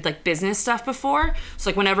treated like business stuff before.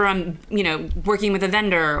 So like whenever I'm, working with a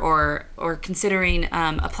vendor or considering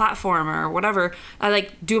a platform or whatever, I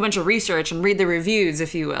like do a bunch of research and read the reviews,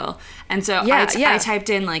 if you will. And so I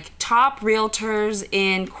typed in like top realtors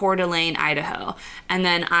in Coeur d'Alene, Idaho. And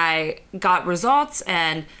then I got results,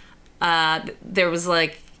 and there was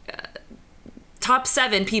like top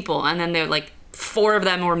 7 people, and then they're like 4 of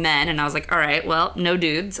them were men, and I was like, all right, well, no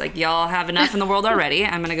dudes, like y'all have enough in the world already.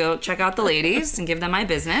 I'm gonna go check out the ladies and give them my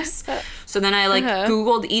business. So then I like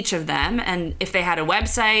Googled each of them, and if they had a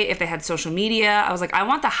website, if they had social media, I was like, I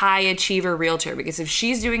want the high achiever realtor, because if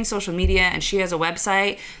she's doing social media and she has a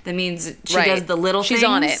website, that means she does the little things. She's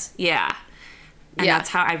on it. Yeah. And that's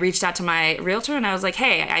how I reached out to my realtor, and I was like,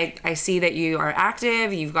 hey, I see that you are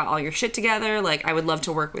active, you've got all your shit together, like I would love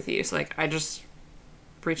to work with you. So like I just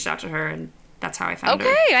reached out to her, and that's how I found her.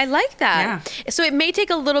 Okay, I like that. Yeah. So it may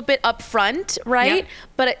take a little bit up front, right?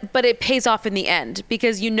 Yeah. But it pays off in the end,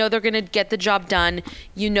 because they're going to get the job done.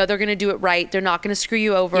 They're going to do it right. They're not going to screw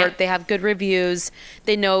you over. Yeah. They have good reviews.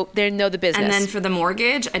 They know the business. And then for the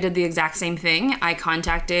mortgage, I did the exact same thing. I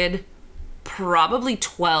contacted probably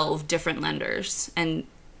 12 different lenders, and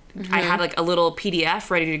I had like a little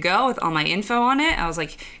PDF ready to go with all my info on it. I was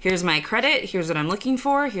like, here's my credit, here's what I'm looking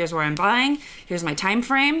for, here's where I'm buying, here's my time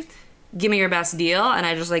frame, give me your best deal. And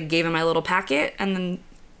I just like gave them my little packet, and then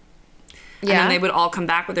they would all come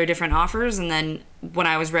back with their different offers. And then when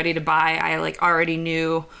I was ready to buy, I like already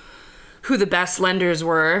knew who the best lenders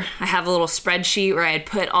were. I have a little spreadsheet where I had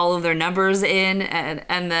put all of their numbers in,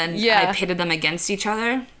 and then I pitted them against each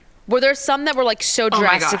other. Were there some that were like so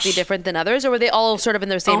drastically different than others, or were they all sort of in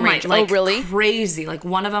the same range? Like, really? Crazy. Like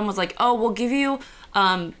one of them was like, oh, we'll give you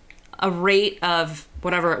a rate of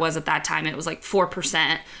whatever it was at that time. It was like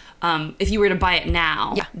 4%. If you were to buy it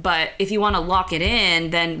now. Yeah. But if you want to lock it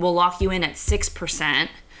in, then we'll lock you in at 6%.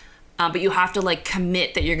 But you have to like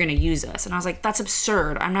commit that you're going to use us. And I was like, that's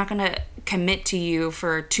absurd. I'm not going to commit to you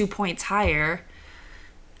for 2 points higher.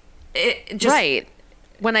 It just, right.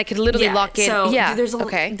 When I could literally lock in. So there's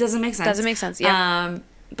it doesn't make sense. Doesn't make sense. Yeah.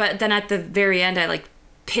 But then at the very end, I like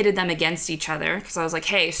pitted them against each other, because I was like,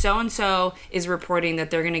 hey, so-and-so is reporting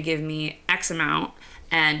that they're going to give me X amount,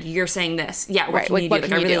 and you're saying this. Yeah, what can you do?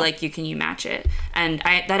 Like, I really like you. Can you match it? And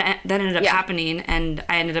that ended up happening, and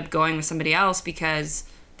I ended up going with somebody else because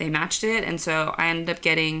they matched it, and so I ended up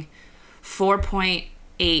getting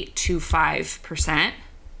 4.825%.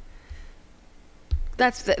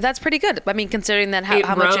 That's pretty good. I mean, considering that how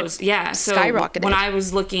much it skyrocketed. When I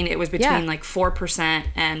was looking, it was between like 4%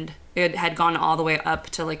 and it had gone all the way up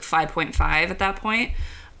to like 5.5 at that point.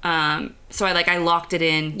 So I locked it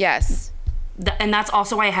in. Yes. And that's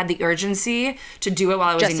also why I had the urgency to do it while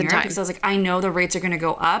I was Just in in Europe, time. because I was like, I know the rates are going to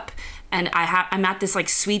go up, and I'm at this like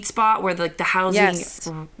sweet spot where the housing Yes.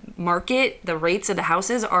 market, the rates of the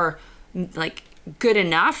houses are like good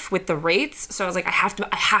enough with the rates. So I was like, I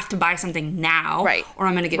have to buy something now, Right. or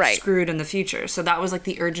I'm going to get Right. screwed in the future. So that was like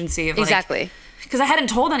the urgency of like, Exactly. because I hadn't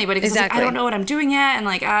told anybody, because I was like, I Exactly. don't know what I'm doing yet, and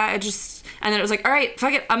like and then it was like, all right,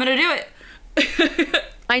 fuck it, I'm going to do it.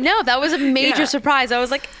 I know, that was a major Yeah. surprise. I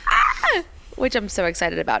was like, ah! Which I'm so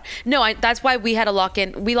excited about. No, that's why we had to lock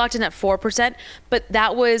in. We locked in at 4%, but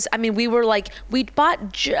that was, I mean, we were like, we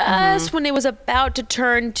bought just when it was about to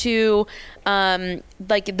turn to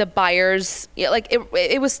like the buyers, like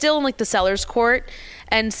it was still in like the seller's court.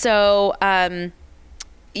 And so,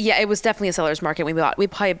 yeah, it was definitely a seller's market. We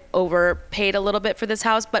probably overpaid a little bit for this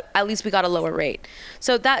house, but at least we got a lower rate.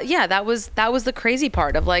 So that was the crazy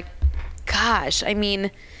part of like, gosh, I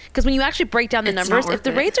mean, because when you actually break down the It's numbers, not if the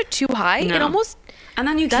worth it. rates are too high, it No. almost And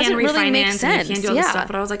then you can doesn't refinance really make and sense. you can do all this Yeah. stuff.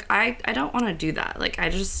 But I was like, I don't want to do that. Like,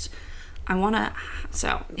 I want to.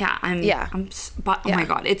 So yeah, but oh Yeah. my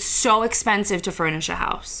God, it's so expensive to furnish a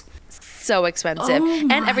house. so expensive. Oh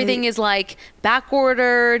And everything is like back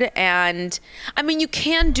ordered, and I mean, you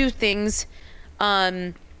can do things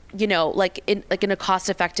you know, like in a cost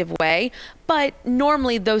effective way, but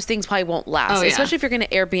normally those things probably won't last. Oh, yeah. Especially if you're going to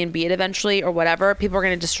Airbnb it eventually or whatever. People are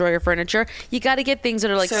going to destroy your furniture. You got to get things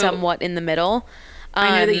that are like So- somewhat in the middle.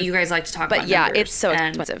 I know that you guys like to talk but about yeah, numbers, it's so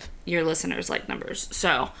and expensive. Your listeners like numbers.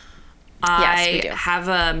 So Yes, we do.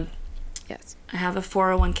 have Yes. I have a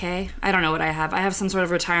 401k. I don't know what I have. I have some sort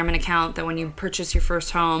of retirement account that when you purchase your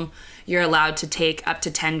first home, you're allowed to take up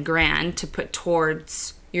to 10 grand to put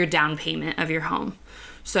towards your down payment of your home.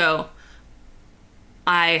 So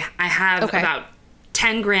I have Okay. about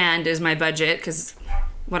 10 grand is my budget, because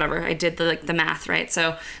whatever, I did the math, right?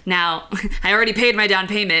 So now I already paid my down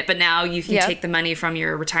payment, but now you can Yep. take the money from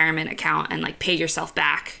your retirement account and like pay yourself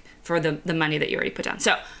back for the money that you already put down.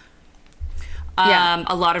 So Yeah.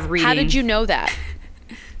 a lot of reading. How did you know that?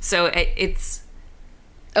 So it's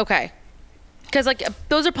Okay. Because like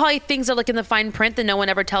those are probably things that are like in the fine print that no one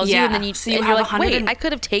ever tells you, Yeah. and then So you and have you're like, 100 wait, and- I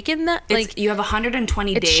could have taken that. Like you have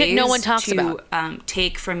 120 it's days shit no one talks to about.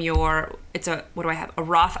 Take from your, what do I have? A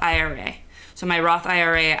Roth IRA. So my Roth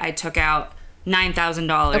IRA, I took out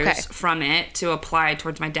 $9,000 Okay. from it to apply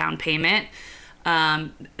towards my down payment.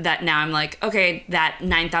 That now I'm like, okay, that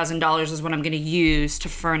 $9,000 is what I'm going to use to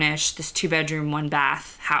furnish this 2-bedroom,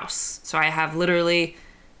 1-bath house. So I have literally,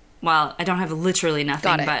 well, I don't have literally nothing,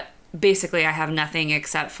 Got it. but basically I have nothing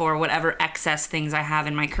except for whatever excess things I have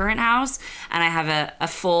in my current house, and I have a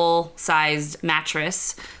full-sized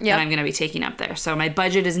mattress Yep. that I'm going to be taking up there. So my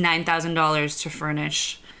budget is $9,000 to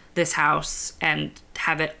furnish this house and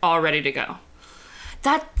have it all ready to go.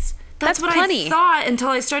 That's what plenty. I thought until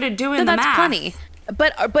I started doing the that's math. plenty.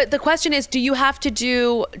 But the question is, do you have to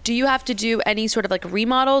do any sort of like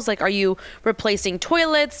remodels? Like, are you replacing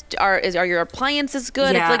toilets? Are your appliances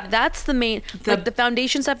good? Yeah. It's like that's the main. Like the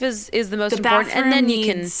foundation stuff is the most The important, bathroom and then you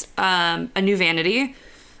can. needs a new vanity.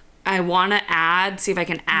 I want to see if I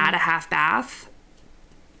can add a half bath,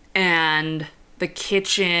 and the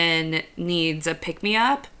kitchen needs a pick me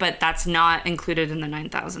up, but that's not included in the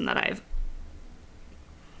 9,000 that I've.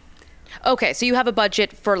 Okay, so you have a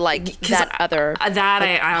budget for like that other that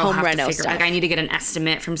like, I'll home have reno to figure. stuff. Like I need to get an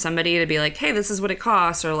estimate from somebody to be like, hey, this is what it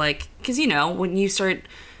costs, or like, because when you start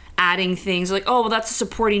adding things like, oh, well, that's a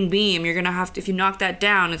supporting beam, you're gonna have to, if you knock that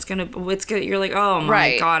down, it's gonna. You're like, oh my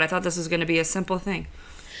Right. God, I thought this was gonna be a simple thing.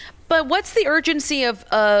 But what's the urgency of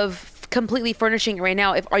completely furnishing it right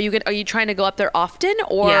now? Are you trying to go up there often,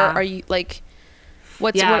 or Yeah. are you like,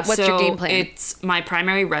 what's your game plan? It's my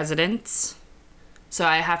primary residence, so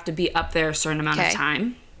I have to be up there a certain amount of Okay.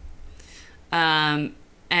 time. And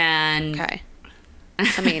Okay.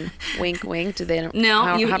 I mean, wink, wink. Do they? no,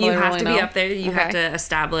 how you do I have really to know? be up there. You have Okay. to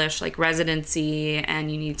establish like residency, and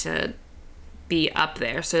you need to be up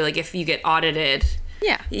there. So like if you get audited,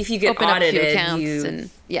 Yeah. if you get Open up a few audited, accounts you and-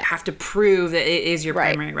 yeah. have to prove that it is your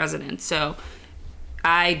Right. primary residence. So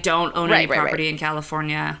I don't own any Right, property in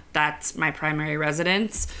California. That's my primary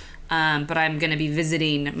residence. But I'm going to be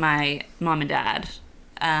visiting my mom and dad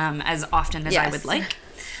as often as I Yes. would like.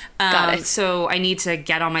 Got it. So I need to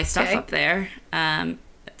get all my stuff Okay. up there.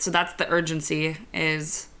 So that's the urgency,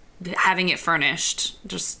 is having it furnished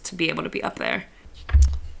just to be able to be up there.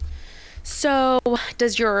 So,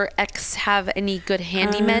 does your ex have any good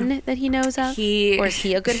handymen that he knows of? Or is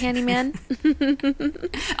he a good handyman?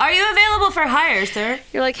 Are you available for hire, sir?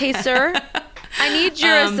 You're like, hey, sir, I need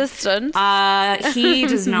your assistance. He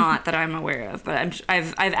does not that I'm aware of, but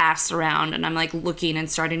I've asked around and I'm like looking and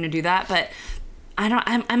starting to do that, but I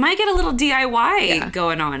might get a little DIY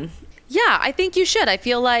going on. Yeah, I think you should. I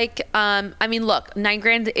feel like, I mean, look,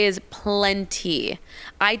 $9,000 is plenty.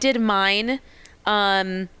 I did mine.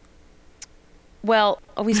 Well,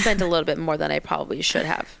 we spent a little bit more than I probably should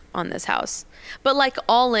have on this house, but like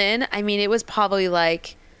all in, I mean, it was probably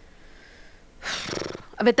like,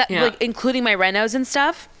 but that like including my renos and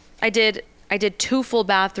stuff. I did 2 full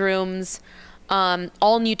bathrooms,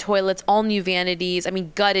 all new toilets, all new vanities. I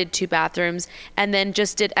mean, gutted 2 bathrooms, and then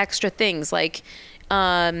just did extra things like,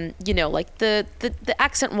 you know, like the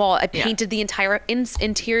accent wall. I painted the entire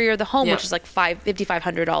interior of the home, which is like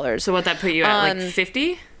 $5,500. So what that put you at, like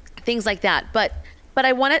 50? Things like that. But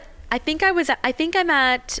I think I'm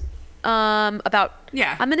at about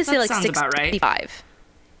I'm gonna say like 65. About right.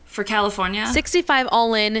 For California? 65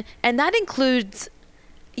 all in, and that includes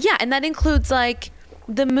like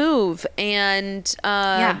the move and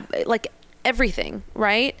like everything,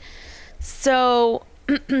 right? So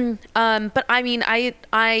but I mean,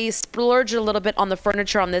 I splurged a little bit on the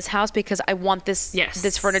furniture on this house because I want this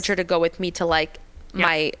furniture to go with me to like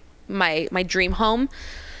my dream home.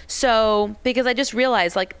 So, because I just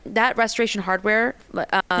realized like that Restoration Hardware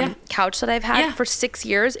couch that I've had for 6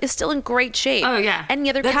 years is still in great shape. Oh yeah. Any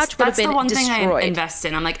other couch would have been destroyed. That's the one thing I invest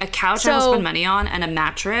in. I'm like, a couch I will spend money on, and a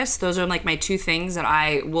mattress. Those are like my 2 things that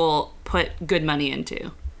I will put good money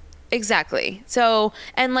into. Exactly. So,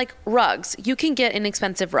 and like rugs, you can get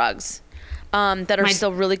inexpensive rugs that are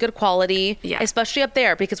still really good quality, especially up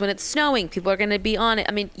there, because when it's snowing, people are going to be on it.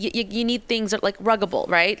 I mean, you need things that like ruggable,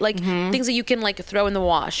 right? Like things that you can like throw in the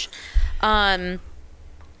wash. But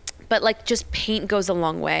like just paint goes a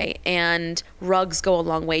long way, and rugs go a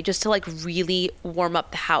long way just to like really warm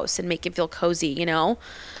up the house and make it feel cozy, you know?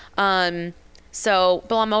 So,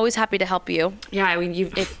 Bill, I'm always happy to help you. Yeah, I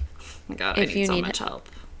mean, oh my God, I need so much help.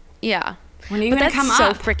 Yeah. When are you going to come up?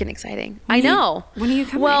 That's so freaking exciting. I know. When are you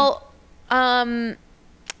coming? Well, I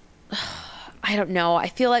don't know. I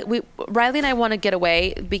feel like Riley and I want to get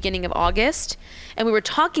away beginning of August, and we were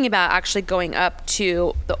talking about actually going up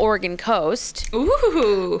to the Oregon coast.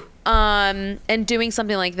 Ooh. And doing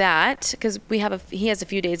something like that because he has a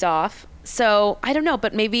few days off. So I don't know,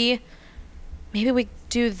 but maybe we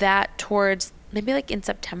do that towards maybe like in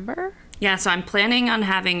September. Yeah, so I'm planning on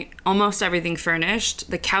having almost everything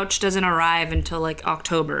furnished. The couch doesn't arrive until like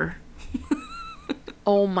October.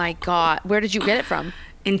 Oh my God. Where did you get it from?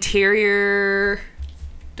 Interior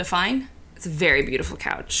Define. It's a very beautiful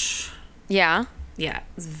couch. Yeah? Yeah.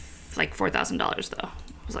 It's like $4,000 though. I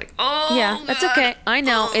was like, oh yeah, that's God. Okay. I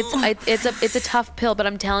know. It's a tough pill, but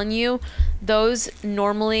I'm telling you, those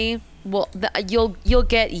normally you'll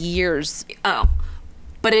get years. Oh.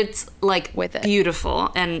 But it's like with it.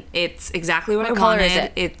 Beautiful, and it's exactly what I color wanted. Is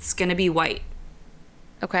it? It's gonna be white.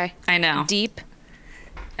 Okay. I know. Deep.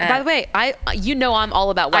 By the way, I'm all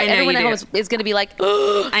about white. Everyone at home is going to be like,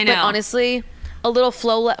 I know. But honestly, a little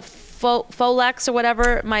Folex or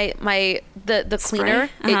whatever, the cleaner.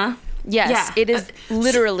 Uh-huh. It is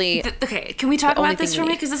literally. Okay, can we talk about this for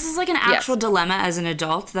me? Because this is like an actual dilemma as an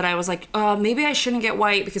adult that I was like, maybe I shouldn't get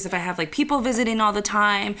white because if I have like people visiting all the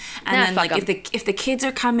time, and then like if the kids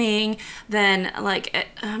are coming, then like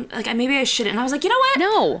maybe I shouldn't. And I was like, you know what?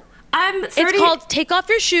 No. I'm 30. It's called take off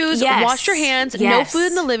your shoes, wash your hands, no food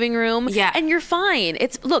in the living room, yeah, and you're fine.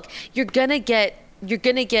 You're gonna get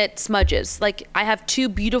smudges. Like I have 2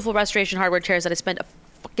 beautiful Restoration Hardware chairs that I spent a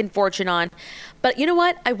fucking fortune on, but you know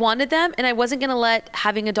what? I wanted them, and I wasn't gonna let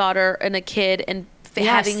having a daughter and a kid and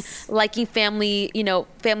liking family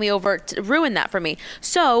over to ruin that for me.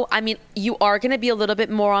 So I mean, you are gonna be a little bit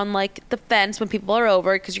more on like the fence when people are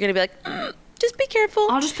over because you're gonna be like, just be careful.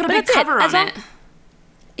 I'll just put a big cover on it.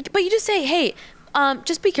 But you just say, hey,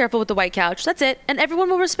 just be careful with the white couch. That's it. And everyone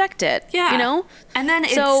will respect it. Yeah. You know? And then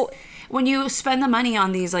when you spend the money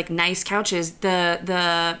on these like nice couches,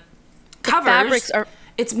 the covers, fabrics are,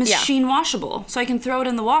 it's machine washable. So I can throw it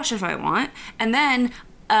in the wash if I want. And then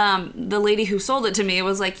the lady who sold it to me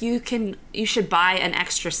was like, you should buy an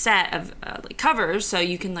extra set of like covers so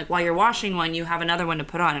you can like while you're washing one, you have another one to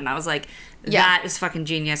put on. And I was like, that is fucking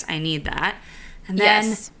genius. I need that. And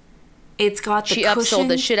then it's got the cushion. She upsold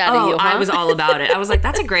the shit out of you, huh? I was all about it. I was like,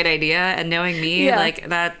 that's a great idea. And knowing me, like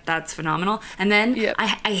that's phenomenal. And then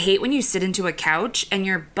I hate when you sit into a couch and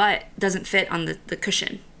your butt doesn't fit on the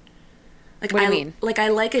cushion. Like, what do you mean? Like I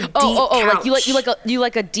like a deep couch. Like you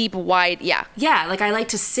like a deep, wide, Yeah, like I like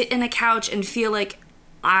to sit in a couch and feel like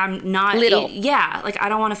I'm not little. Like I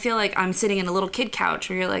don't want to feel like I'm sitting in a little kid couch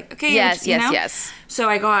where you're like, okay, yes. So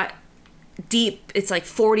I got deep. It's like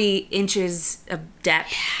 40 inches of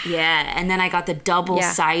depth. Yeah. And then I got the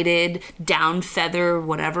double-sided down feather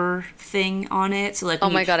whatever thing on it. So like, oh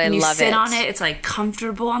my God, I love it. When you sit on it, it's like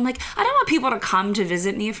comfortable. I'm like, I don't want people to come to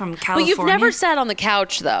visit me from California. But you've never sat on the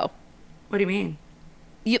couch though. What do you mean?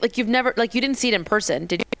 You've never, like, you didn't see it in person,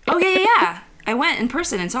 did you? Oh yeah. I went in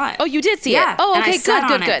person and saw it. Oh, you did see it? Oh, okay,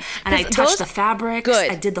 good. And I touched the fabrics.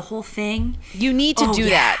 Good. I did the whole thing. You need to do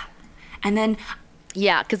that. And then...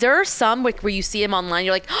 Yeah, because there are some like where you see them online,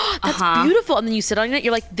 you're like, oh, that's beautiful. And then you sit on it,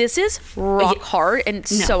 you're like, this is rock hard and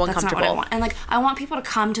so uncomfortable. That's not what I want. And like, I want people to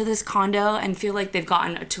come to this condo and feel like they've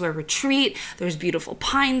gotten to a retreat. There's beautiful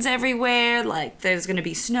pines everywhere. Like, there's going to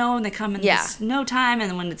be snow and they come in the snow time. And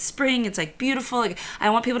then when it's spring, it's like beautiful. Like, I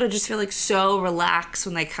want people to just feel like so relaxed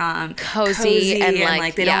when they come. Cozy and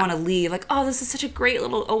like they don't want to leave. Like, oh, this is such a great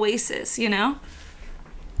little oasis, you know?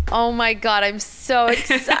 Oh my God, I'm so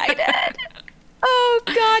excited. Oh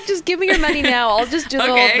God, just give me your money now. I'll just do the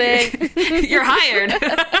whole thing. You're hired.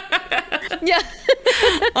 Yeah.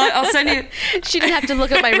 I'll send you. She didn't have to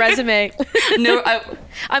look at my resume. No,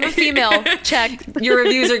 I'm a female. Check. Your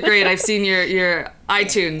reviews are great. I've seen your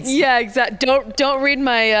iTunes. Yeah, exactly. Don't read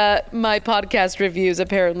my my podcast reviews.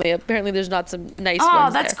 Apparently there's not some nice ones. Oh,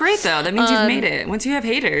 that's great though. That means you've made it. Once you have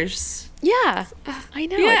haters. Yeah, I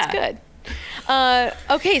know. Yeah. It's good.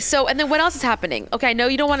 Okay, so, and then what else is happening? Okay, I know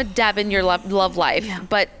you don't want to dab in your love life,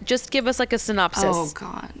 but just give us like a synopsis. Oh,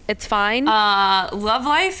 God. It's fine? Love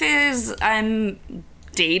life is I'm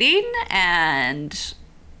dating and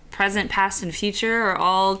present, past, and future are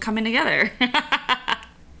all coming together.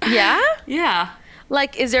 Yeah? Yeah.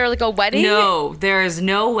 Like, is there like a wedding? No, there is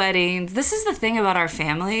no weddings. This is the thing about our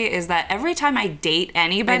family is that every time I date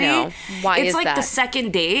anybody, Why it's is like that? the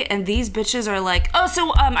second date, and these bitches are like, "Oh,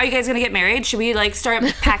 so are you guys gonna get married? Should we like start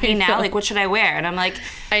packing now? Like, what should I wear?" And I'm like,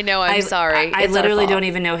 I know, I'm sorry. I literally don't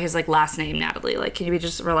even know his like last name, Natalie. Like, can you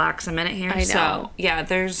just relax a minute here? I know. So yeah,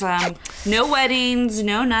 there's no weddings,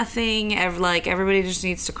 no nothing. Everybody just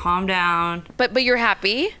needs to calm down. But you're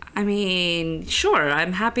happy? I mean, sure,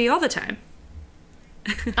 I'm happy all the time.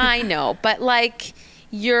 I know, but like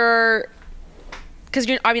are you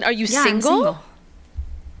single? I'm single.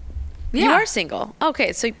 Yeah. You are single.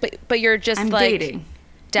 Okay, so but you're just I'm like dating.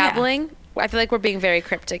 Dabbling? Yeah. I feel like we're being very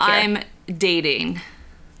cryptic here. I'm dating.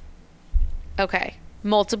 Okay.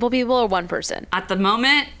 Multiple people or one person? At the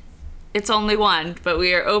moment, it's only one, but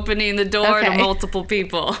we are opening the door to multiple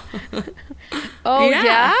people. Oh,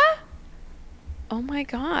 yeah? Oh my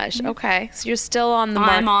gosh. Okay. So you're still on the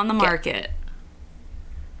market. I'm on the market.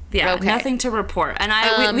 Yeah, okay. Nothing to report.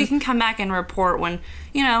 And we can come back and report when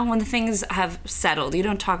the things have settled. I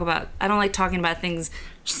don't like talking about things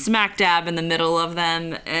smack dab in the middle of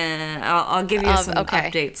them. I'll give you some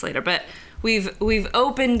updates later. But we've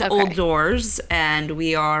opened old doors and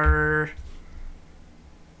we are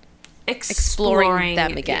exploring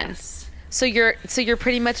them again. Yes. So you're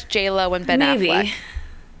pretty much J-Lo and Ben Affleck.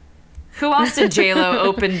 Who else did J-Lo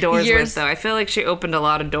open doors with, though? I feel like she opened a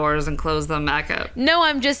lot of doors and closed them back up. No,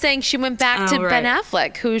 I'm just saying she went back to Ben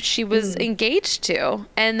Affleck, who she was engaged to.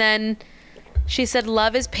 And then she said,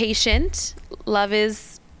 love is patient. Love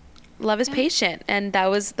is patient. And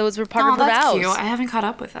those were part of her vows. Cute. I haven't caught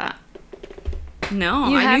up with that. No.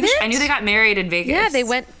 I knew they got married in Vegas. Yeah, they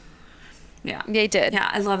went. Yeah. They did. Yeah,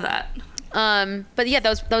 I love that. But yeah, that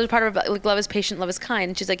was part of like love is patient, love is kind.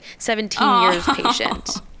 And she's like 17 years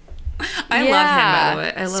patient. I love him, by the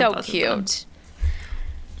way. I love so both cute. of them.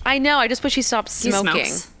 I know. I just wish he stopped smoking. He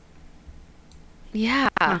smokes. Yeah.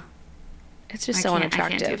 Huh. It's just so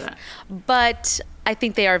unattractive. I can't do that. But I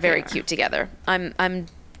think they are very cute together. I'm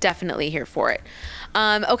definitely here for it.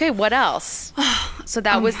 Okay, what else? So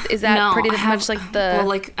that is that pretty much like the... Well,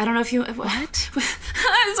 like, I don't know if you... What?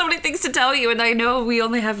 I have so many things to tell you, and I know we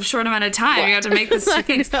only have a short amount of time. We have to make this...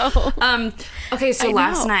 Okay, so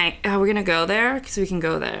last night... we're going to go there? Because we can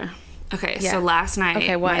go there. Okay, so last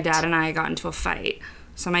night, my dad and I got into a fight.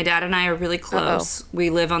 So my dad and I are really close. We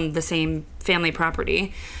live on the same family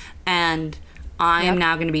property. And I am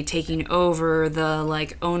now going to be taking over the,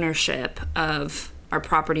 like, ownership of our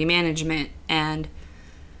property management. And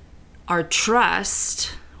our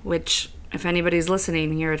trust, which, if anybody's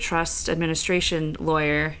listening, you're a trust administration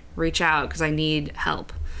lawyer, reach out because I need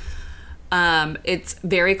help. It's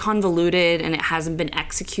very convoluted and it hasn't been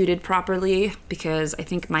executed properly because I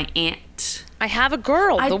think my aunt... I have a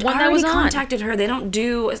girl, the one that was on. I already contacted her. They don't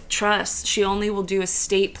do trust. She only will do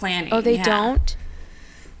estate planning. Oh, they don't?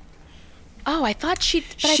 Oh, I thought she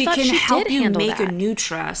can help you make a new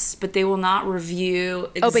trust, but they will not review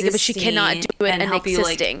existing. Oh, but she cannot do it an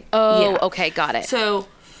existing. Okay, got it. So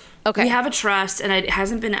Okay. We have a trust, and it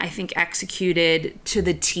hasn't been, I think, executed to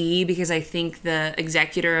the T, because I think the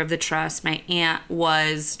executor of the trust, my aunt,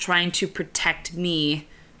 was trying to protect me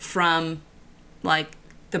from, like,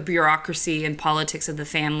 the bureaucracy and politics of the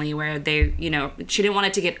family, where they, you know, she didn't want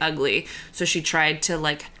it to get ugly, so she tried to,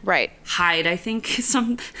 like, hide, I think,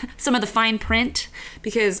 some of the fine print,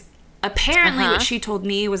 because apparently what she told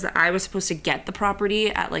me was that I was supposed to get the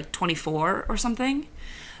property at, like, 24 or something.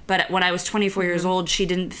 But when I was 24 years old, she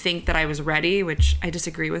didn't think that I was ready, which I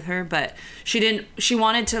disagree with her. But she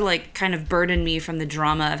wanted to, like, kind of burden me from the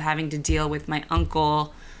drama of having to deal with my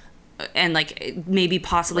uncle and, like, maybe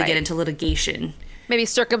possibly get into litigation. Maybe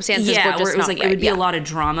circumstances were just where it was not like, right. it would be a lot of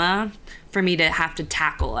drama for me to have to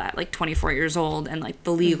tackle at, like, 24 years old, and, like,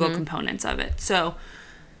 the legal components of it. So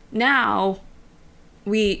now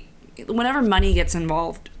whenever money gets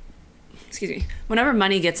involved,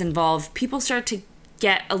 people start to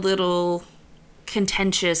get a little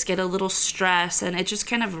contentious, get a little stressed, and it just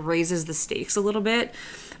kind of raises the stakes a little bit.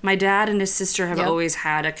 My dad and his sister have always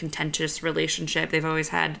had a contentious relationship.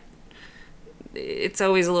 It's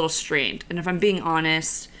always a little strained. And if I'm being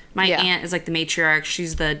honest, my aunt is like the matriarch.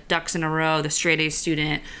 She's the ducks in a row, the straight A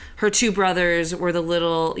student. Her two brothers were the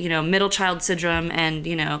little, you know, middle child syndrome and,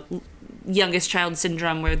 you know, youngest child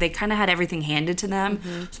syndrome, where they kind of had everything handed to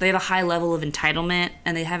them. So they have a high level of entitlement,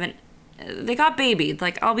 and they got babied.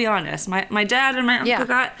 Like, I'll be honest, my dad and my uncle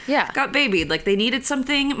got babied. Like, they needed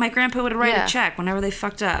something, my grandpa would write a check whenever they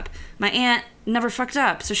fucked up. My aunt never fucked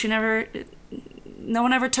up, so no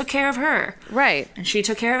one ever took care of her. Right. And she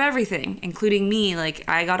took care of everything, including me. Like,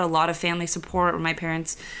 I got a lot of family support when my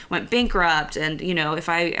parents went bankrupt, and, you know, if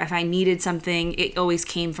I needed something, it always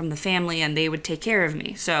came from the family, and they would take care of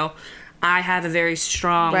me. So I have a very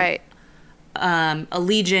strong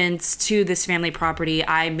allegiance to this family property.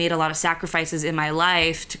 I made a lot of sacrifices in my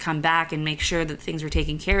life to come back and make sure that things were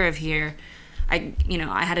taken care of here. I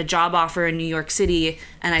had a job offer in New York City,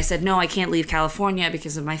 and I said, no, I can't leave California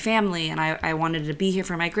because of my family, and I wanted to be here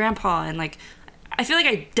for my grandpa. And, like, I feel like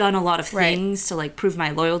I've done a lot of things to, like, prove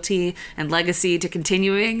my loyalty and legacy to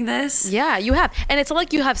continuing this. Yeah, you have. And it's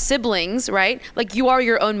like you have siblings, right? Like, you are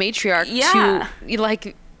your own matriarch to,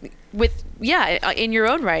 like, in your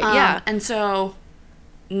own right. And so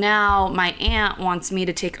now my aunt wants me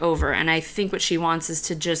to take over, and I think what she wants is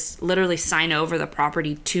to just literally sign over the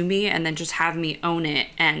property to me, and then just have me own it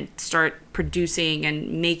and start producing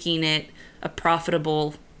and making it a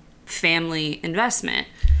profitable family investment.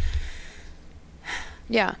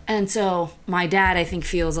 Yeah. And so my dad, I think,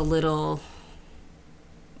 feels a little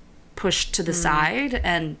pushed to the side,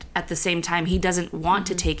 and at the same time he doesn't want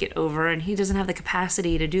to take it over, and he doesn't have the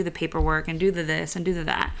capacity to do the paperwork and do the this and do the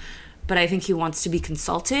that. But I think he wants to be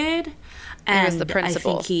consulted, and the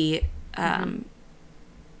principal. I think he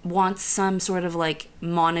wants some sort of, like,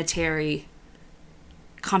 monetary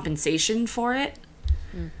compensation for it.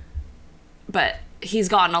 But he's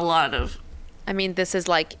gotten a lot of... I mean, this is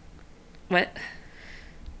like... What?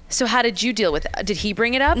 So how did you deal with it? Did he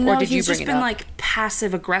bring it up, or did you bring it up? No, he's just been, like,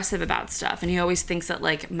 passive-aggressive about stuff. And he always thinks that,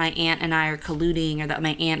 like, my aunt and I are colluding, or that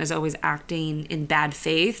my aunt is always acting in bad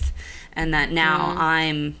faith, and that now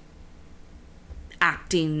I'm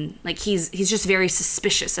acting... Like, he's just very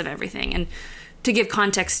suspicious of everything. And to give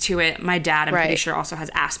context to it, my dad, I'm pretty sure, also has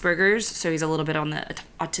Asperger's, so he's a little bit on the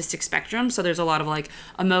autistic spectrum. So there's a lot of, like,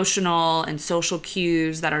 emotional and social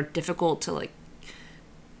cues that are difficult to, like,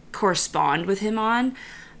 correspond with him on.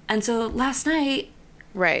 And so last night,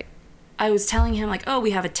 I was telling him, like, oh,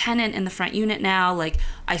 we have a tenant in the front unit now. Like,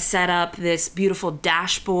 I set up this beautiful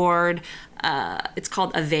dashboard. It's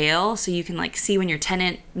called Avail. So you can, like, see when your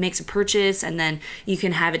tenant makes a purchase, and then you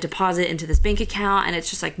can have it deposit into this bank account. And it's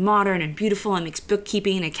just, like, modern and beautiful, and makes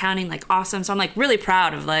bookkeeping and accounting, like, awesome. So I'm, like, really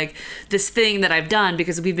proud of, like, this thing that I've done,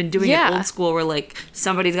 because we've been doing it old school, where, like,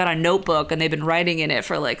 somebody's got a notebook and they've been writing in it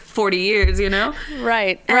for, like, 40 years, you know?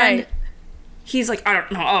 Right. He's like, I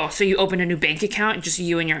don't know. Oh, so you opened a new bank account, just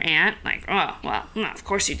you and your aunt? Like, oh, well, no, of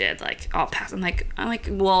course you did. Like, I'll pass. I'm like,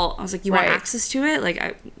 well, I was like, you want access to it?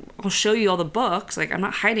 Like, I'll show you all the books. Like, I'm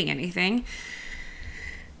not hiding anything.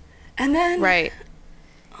 And then...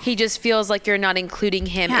 He just feels like you're not including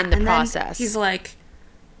him in the process. He's like,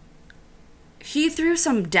 he threw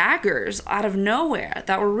some daggers out of nowhere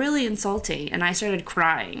that were really insulting, and I started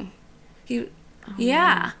crying. He's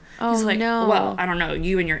like, well, I don't know,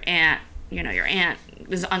 you and your aunt, you know, your aunt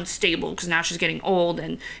is unstable because now she's getting old,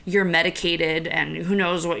 and you're medicated, and who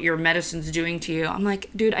knows what your medicine's doing to you. I'm like,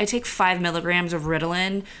 dude, I take 5 milligrams of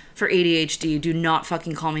Ritalin for ADHD. Do not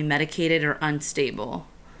fucking call me medicated or unstable.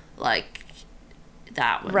 Like,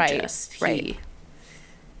 that one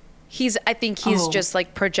I think he's just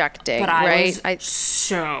like projecting, but right? I was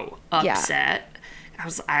so upset. I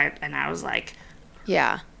was like,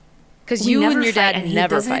 yeah. Because you and your dad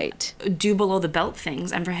never fight. Do below the belt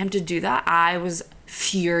things. And for him to do that, I was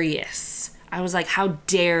furious. I was like, how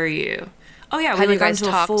dare you? Oh, yeah. We got into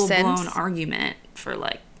a full-blown argument for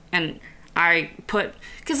like, and I put,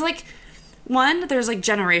 because like, one, there's like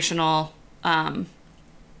generational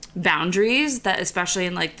boundaries that, especially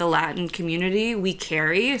in like the Latin community, we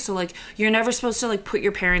carry. So like, you're never supposed to like put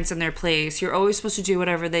your parents in their place. You're always supposed to do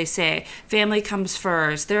whatever they say. Family comes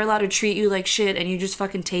first. They're allowed to treat you like shit and you just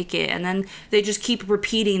fucking take it. And then they just keep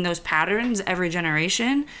repeating those patterns every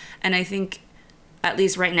generation. And I think, at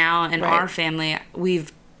least right now in our family,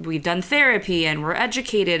 we've done therapy and we're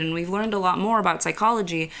educated and we've learned a lot more about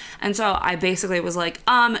psychology. And so I basically was like,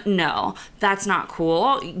 no, that's not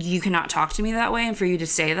cool. You cannot talk to me that way. And for you to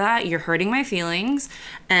say that, you're hurting my feelings.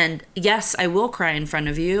 And yes, I will cry in front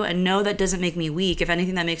of you. And no, that doesn't make me weak. If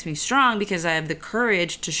anything, that makes me strong because I have the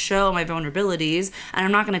courage to show my vulnerabilities. And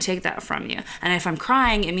I'm not going to take that from you. And if I'm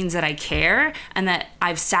crying, it means that I care and that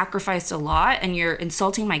I've sacrificed a lot and you're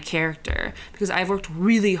insulting my character because I've worked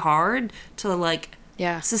really hard to like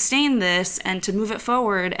sustain this and to move it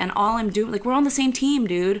forward. And all I'm doing, like, we're on the same team,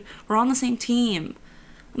 dude. We're on the same team.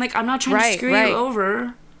 Like, I'm not trying to screw you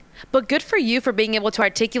over. But good for you for being able to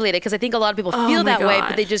articulate it, because I think a lot of people feel that way,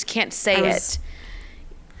 but they just can't say it.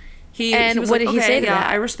 He was what like, did he say to that?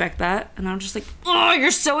 I respect that. And I'm just like, oh, you're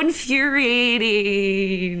so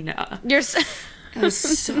infuriating. I was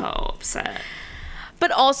so upset. But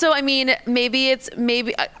also, I mean, maybe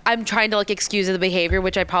I'm trying to like excuse the behavior,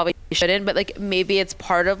 which I probably shouldn't, but like maybe it's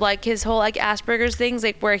part of like his whole like Asperger's things,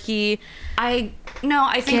 like where I think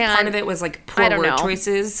part of it was like poor word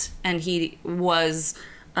choices, and he was,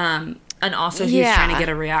 and also he was trying to get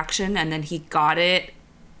a reaction, and then he got it,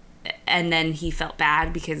 and then he felt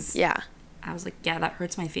bad because I was like, yeah, that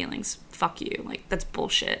hurts my feelings. Fuck you. Like, that's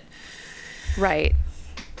bullshit. Right.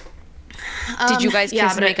 Did you guys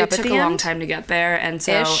kiss and make up at the end? It took a long time to get there, and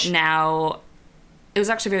so now it was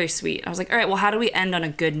actually very sweet. I was like, all right, well, how do we end on a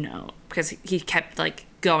good note? Because he kept like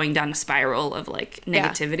going down a spiral of like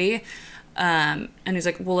negativity. And he's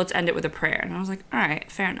like, well, let's end it with a prayer. And I was like, all right,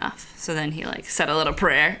 fair enough. So then he like said a little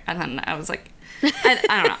prayer, and then I was like, I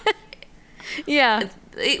don't know. Yeah.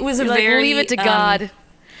 It was You're a very leave it to God.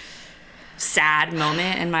 Sad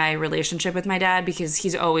moment in my relationship with my dad, because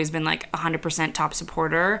he's always been like 100% top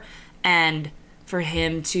supporter. And for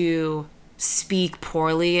him to speak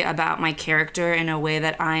poorly about my character in a way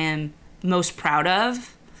that I am most proud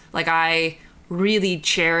of, like, I really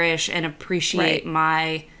cherish and appreciate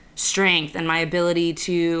my strength and my ability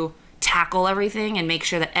to tackle everything and make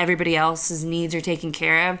sure that everybody else's needs are taken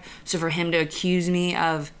care of. So for him to accuse me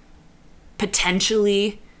of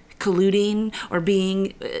potentially colluding or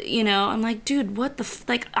being, I'm like, dude, what the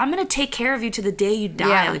like, I'm gonna take care of you to the day you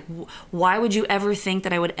die. Like, why would you ever think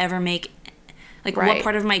that I would ever make, like, what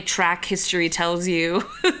part of my track history tells you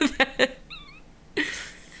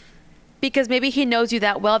because maybe he knows you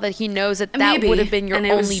that well that he knows that would have been your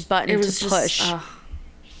only button to push.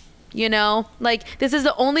 Like, this is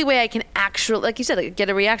the only way I can actually, like you said, like,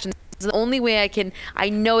 get a reaction. This is the only way I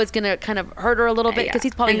know it's going to kind of hurt her a little bit, because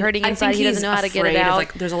he's probably hurting inside. He doesn't know how to get it out.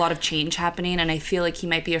 Like, there's a lot of change happening, and I feel like he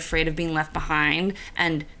might be afraid of being left behind,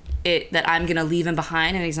 and that I'm going to leave him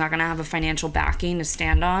behind and he's not going to have a financial backing to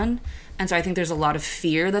stand on. And so I think there's a lot of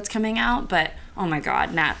fear that's coming out. But oh my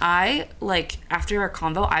God, Nat, after our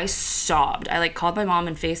convo, I sobbed. I like called my mom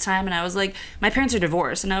in FaceTime, and I was like, my parents are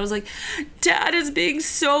divorced, and I was like, Dad is being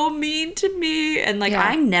so mean to me. And like,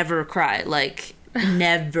 I never cry, like,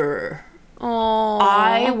 never. Oh,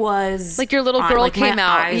 I was like, your little girl came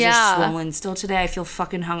out. My eyes are swollen still today. I feel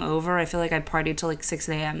fucking hungover. I feel like I partied till like 6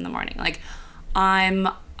 a.m. in the morning. Like,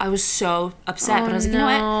 I was so upset, but I was like, you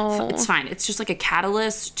know what? It's fine. It's just like a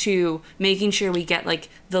catalyst to making sure we get like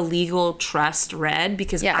the legal trust read,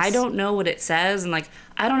 because I don't know what it says, and like,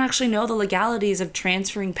 I don't actually know the legalities of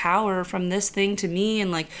transferring power from this thing to me and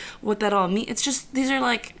like what that all means. It's just, these are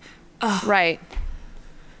like, right.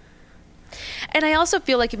 And I also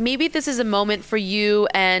feel like maybe this is a moment for you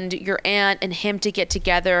and your aunt and him to get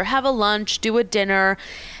together, have a lunch, do a dinner,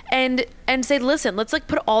 and say, listen, let's like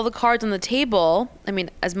put all the cards on the table. I mean,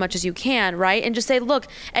 as much as you can, right? And just say, look,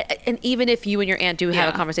 and even if you and your aunt do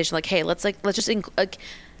have a conversation, like, hey, let's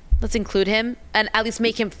include him and at least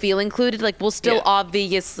make him feel included. Like, we'll still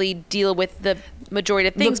obviously deal with the majority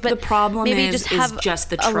of things, but the problem maybe is just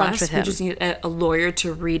the trust. We just need a lawyer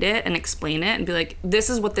to read it and explain it and be like, this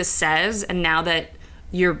is what this says. And now that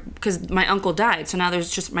because my uncle died, so now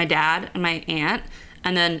there's just my dad and my aunt,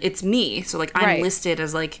 and then it's me. So like, I'm listed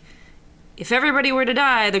as like if everybody were to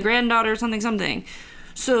die, the granddaughter, something.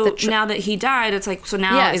 So now that he died, it's like, so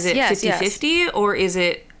now is it 50-50 or is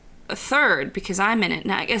it a third because I'm in it?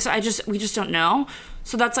 Now, I guess we just don't know.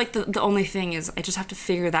 So that's like the only thing is I just have to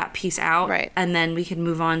figure that piece out. Right. And then we can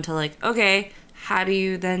move on to like, okay, how do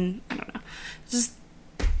you then, I don't know. Just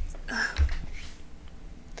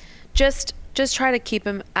try to keep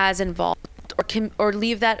him as involved or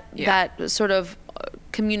leave that sort of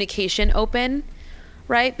communication open.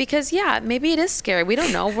 Right? Because maybe it is scary. We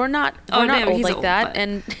don't know. We're not old like old, that.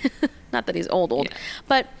 And not that he's old,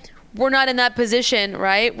 but we're not in that position,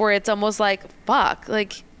 right? Where it's almost like, fuck,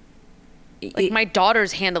 like my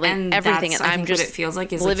daughter's handling everything, and I'm just what it feels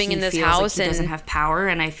like is living in this house like he and doesn't have power.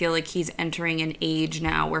 And I feel like he's entering an age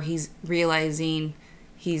now where he's realizing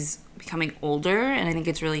he's becoming older, and I think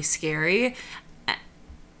it's really scary.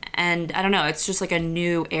 And I don't know. It's just like a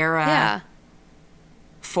new era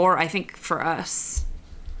for us.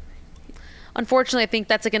 Unfortunately, I think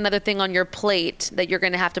that's like another thing on your plate that you're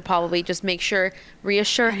going to have to probably just reassure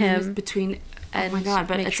him. Oh my God,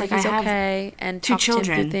 but it's sure like I have okay and two talk children.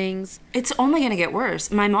 To him through things. It's only going to get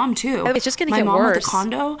worse. My mom too. It's just going to get worse. My mom with the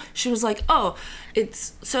condo, she was like, "Oh,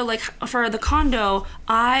 it's so like for the condo,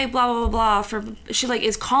 I blah blah blah blah." She like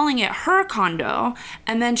is calling it her condo,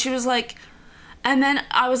 and then she was like. And then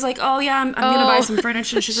I was like, oh, yeah, I'm going to buy some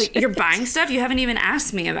furniture. And she's like, you're buying stuff? You haven't even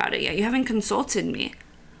asked me about it yet. You haven't consulted me.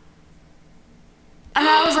 And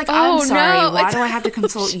I was like, I'm sorry. No. Why do I have to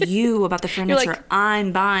consult you about the furniture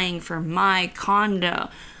I'm buying for my condo?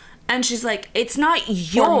 And she's like, it's not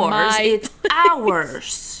yours. It's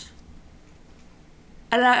ours.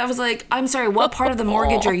 And I was like, I'm sorry. What part of the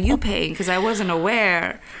mortgage are you paying? Because I wasn't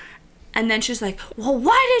aware. And then she's like, well,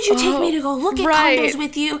 why did you take me to go look at condos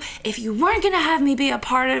with you if you weren't going to have me be a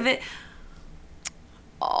part of it?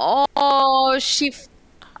 So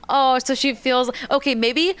she feels, okay,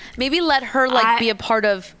 maybe let her be a part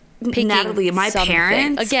of picking Natalie, my something.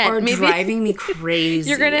 parents are driving me crazy.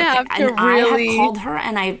 You're going to have to and really. I have called her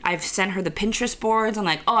and I've sent her the Pinterest boards. I'm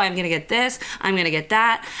like, oh, I'm going to get this. I'm going to get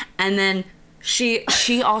that. And then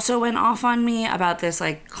she also went off on me about this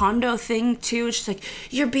like condo thing too. She's like,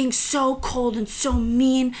 you're being so cold and so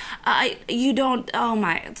mean.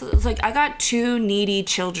 It's like I got 2 needy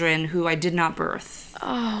children who I did not birth.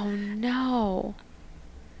 Oh no.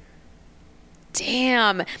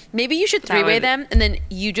 Damn. Maybe you should three-way them and then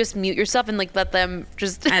you just mute yourself and like let them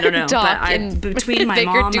just I don't know. talk but between my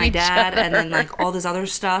mom, my dad, and then like all this other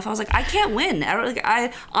stuff, I was like, I can't win.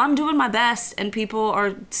 I'm doing my best and people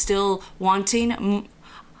are still wanting.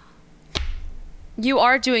 You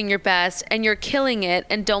are doing your best and you're killing it,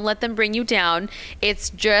 and don't let them bring you down.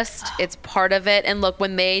 It's part of it. And look,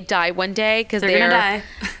 when they die one day, because they're gonna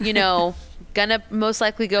die. Gonna most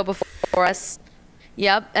likely go before us.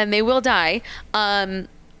 Yep, and they will die.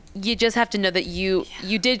 You just have to know that you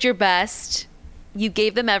did your best. You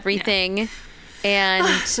gave them everything. And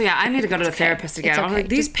so I need to go to the therapist again. Okay. I'm like,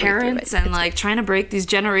 these parents and like trying to break these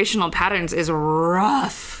generational patterns is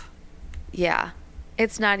rough. Yeah,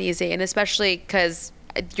 it's not easy, and especially because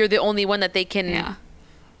you're the only one that they can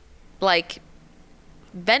like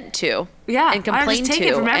vent to. Yeah, and complain just take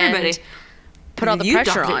it from everybody. And put all the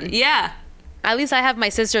pressure on. Yeah. At least I have my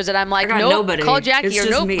sisters that I'm like, nope, call Jackie, it's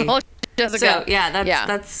or nope, me. call Jessica. So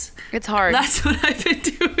that's it's hard. That's what I've been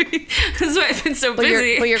doing. That's why I've been so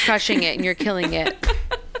busy. But you're crushing it and you're killing it.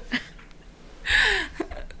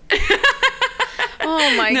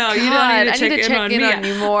 Oh my God! You don't need to I need to check in on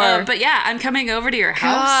you more. But yeah, I'm coming over to your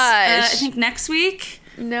house. I think next week.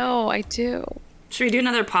 No, I do. Should we do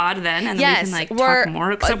another pod then, and then we can talk more?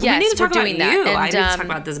 We need to talk about you. And, I need to talk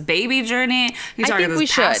about this baby journey. We talk about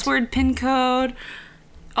this password pin code.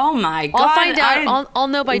 Oh my God! I'll find out. I'll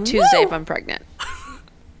know by Tuesday if I'm pregnant.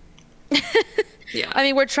 Yeah. I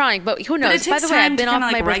mean, we're trying, but who knows? By the way, I've been off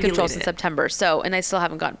my birth control since September, and I still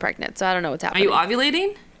haven't gotten pregnant, so I don't know what's happening. Are you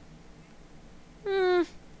ovulating?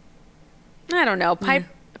 I don't know.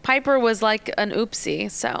 Piper was like an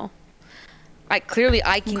oopsie, so. I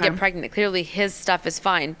can get pregnant. Clearly his stuff is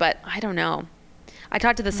fine, but I don't know. I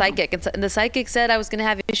talked to the psychic, and the psychic said I was going to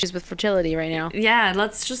have issues with fertility right now. Yeah,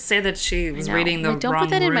 let's just say that she was reading the wrong room. Don't put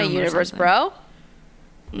that in my universe, bro.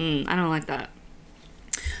 I don't like that.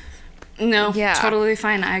 No, totally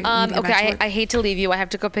fine. I hate to leave you. I have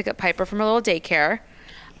to go pick up Piper from her little daycare.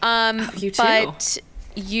 You too. But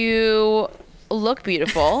you look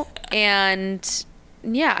beautiful, and...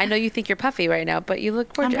 Yeah, I know you think you're puffy right now, but you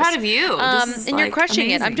look gorgeous. I'm proud of you. And you're crushing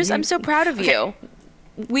amazing. it. I'm so proud of you.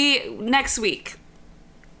 Next week.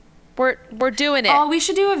 We're doing it. Oh, we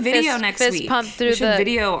should do a video next week. Pump through we should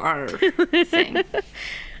video our thing.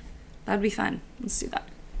 That'd be fun. Let's do that.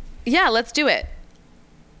 Yeah, let's do it.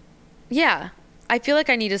 Yeah. I feel like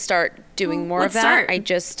I need to start doing more of that. Start. I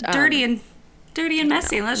just dirty and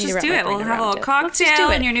messy. Let's just do it. We'll have a little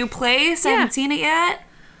cocktail in your new place. I haven't seen it yet.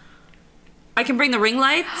 I can bring the ring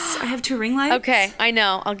lights. I have 2 ring lights. Okay, I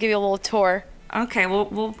know. I'll give you a little tour. Okay,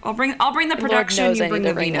 I'll bring the production. Lord knows you I bring need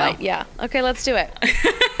the a ring light. Yeah. Okay, let's do it.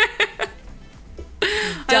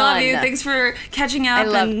 I love you. Thanks for catching up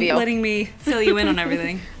and letting me fill you in on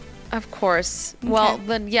everything. Of course. Okay. Well,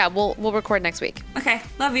 then, yeah, we'll record next week. Okay,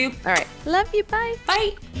 love you. All right. Love you. Bye.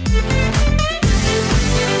 Bye.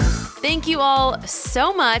 Thank you all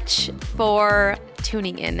so much for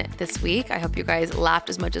tuning in this week. I hope you guys laughed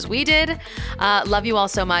as much as we did. Love you all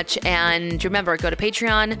so much. And remember, go to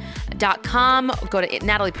patreon.com, go to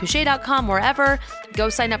nataliepoucher.com, wherever. Go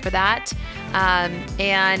sign up for that.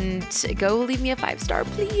 And go leave me a 5-star,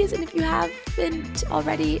 please. And if you haven't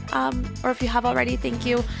already, or if you have already, thank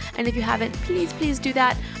you. And if you haven't, please do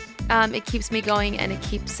that. It keeps me going and it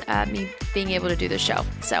keeps me being able to do the show.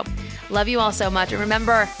 So love you all so much. And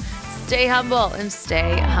remember, stay humble and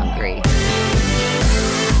stay hungry.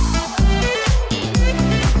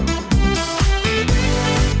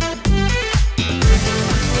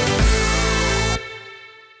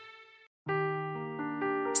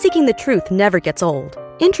 Seeking the truth never gets old.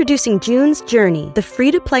 Introducing June's Journey, the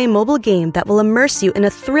free-to-play mobile game that will immerse you in a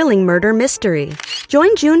thrilling murder mystery.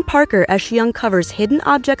 Join June Parker as she uncovers hidden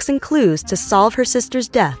objects and clues to solve her sister's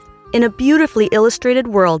death in a beautifully illustrated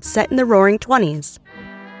world set in the Roaring 20s.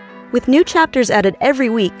 With new chapters added every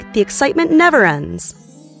week, the excitement never ends.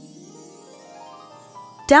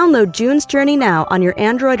 Download June's Journey now on your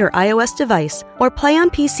Android or iOS device, or play on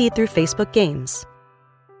PC through Facebook Games.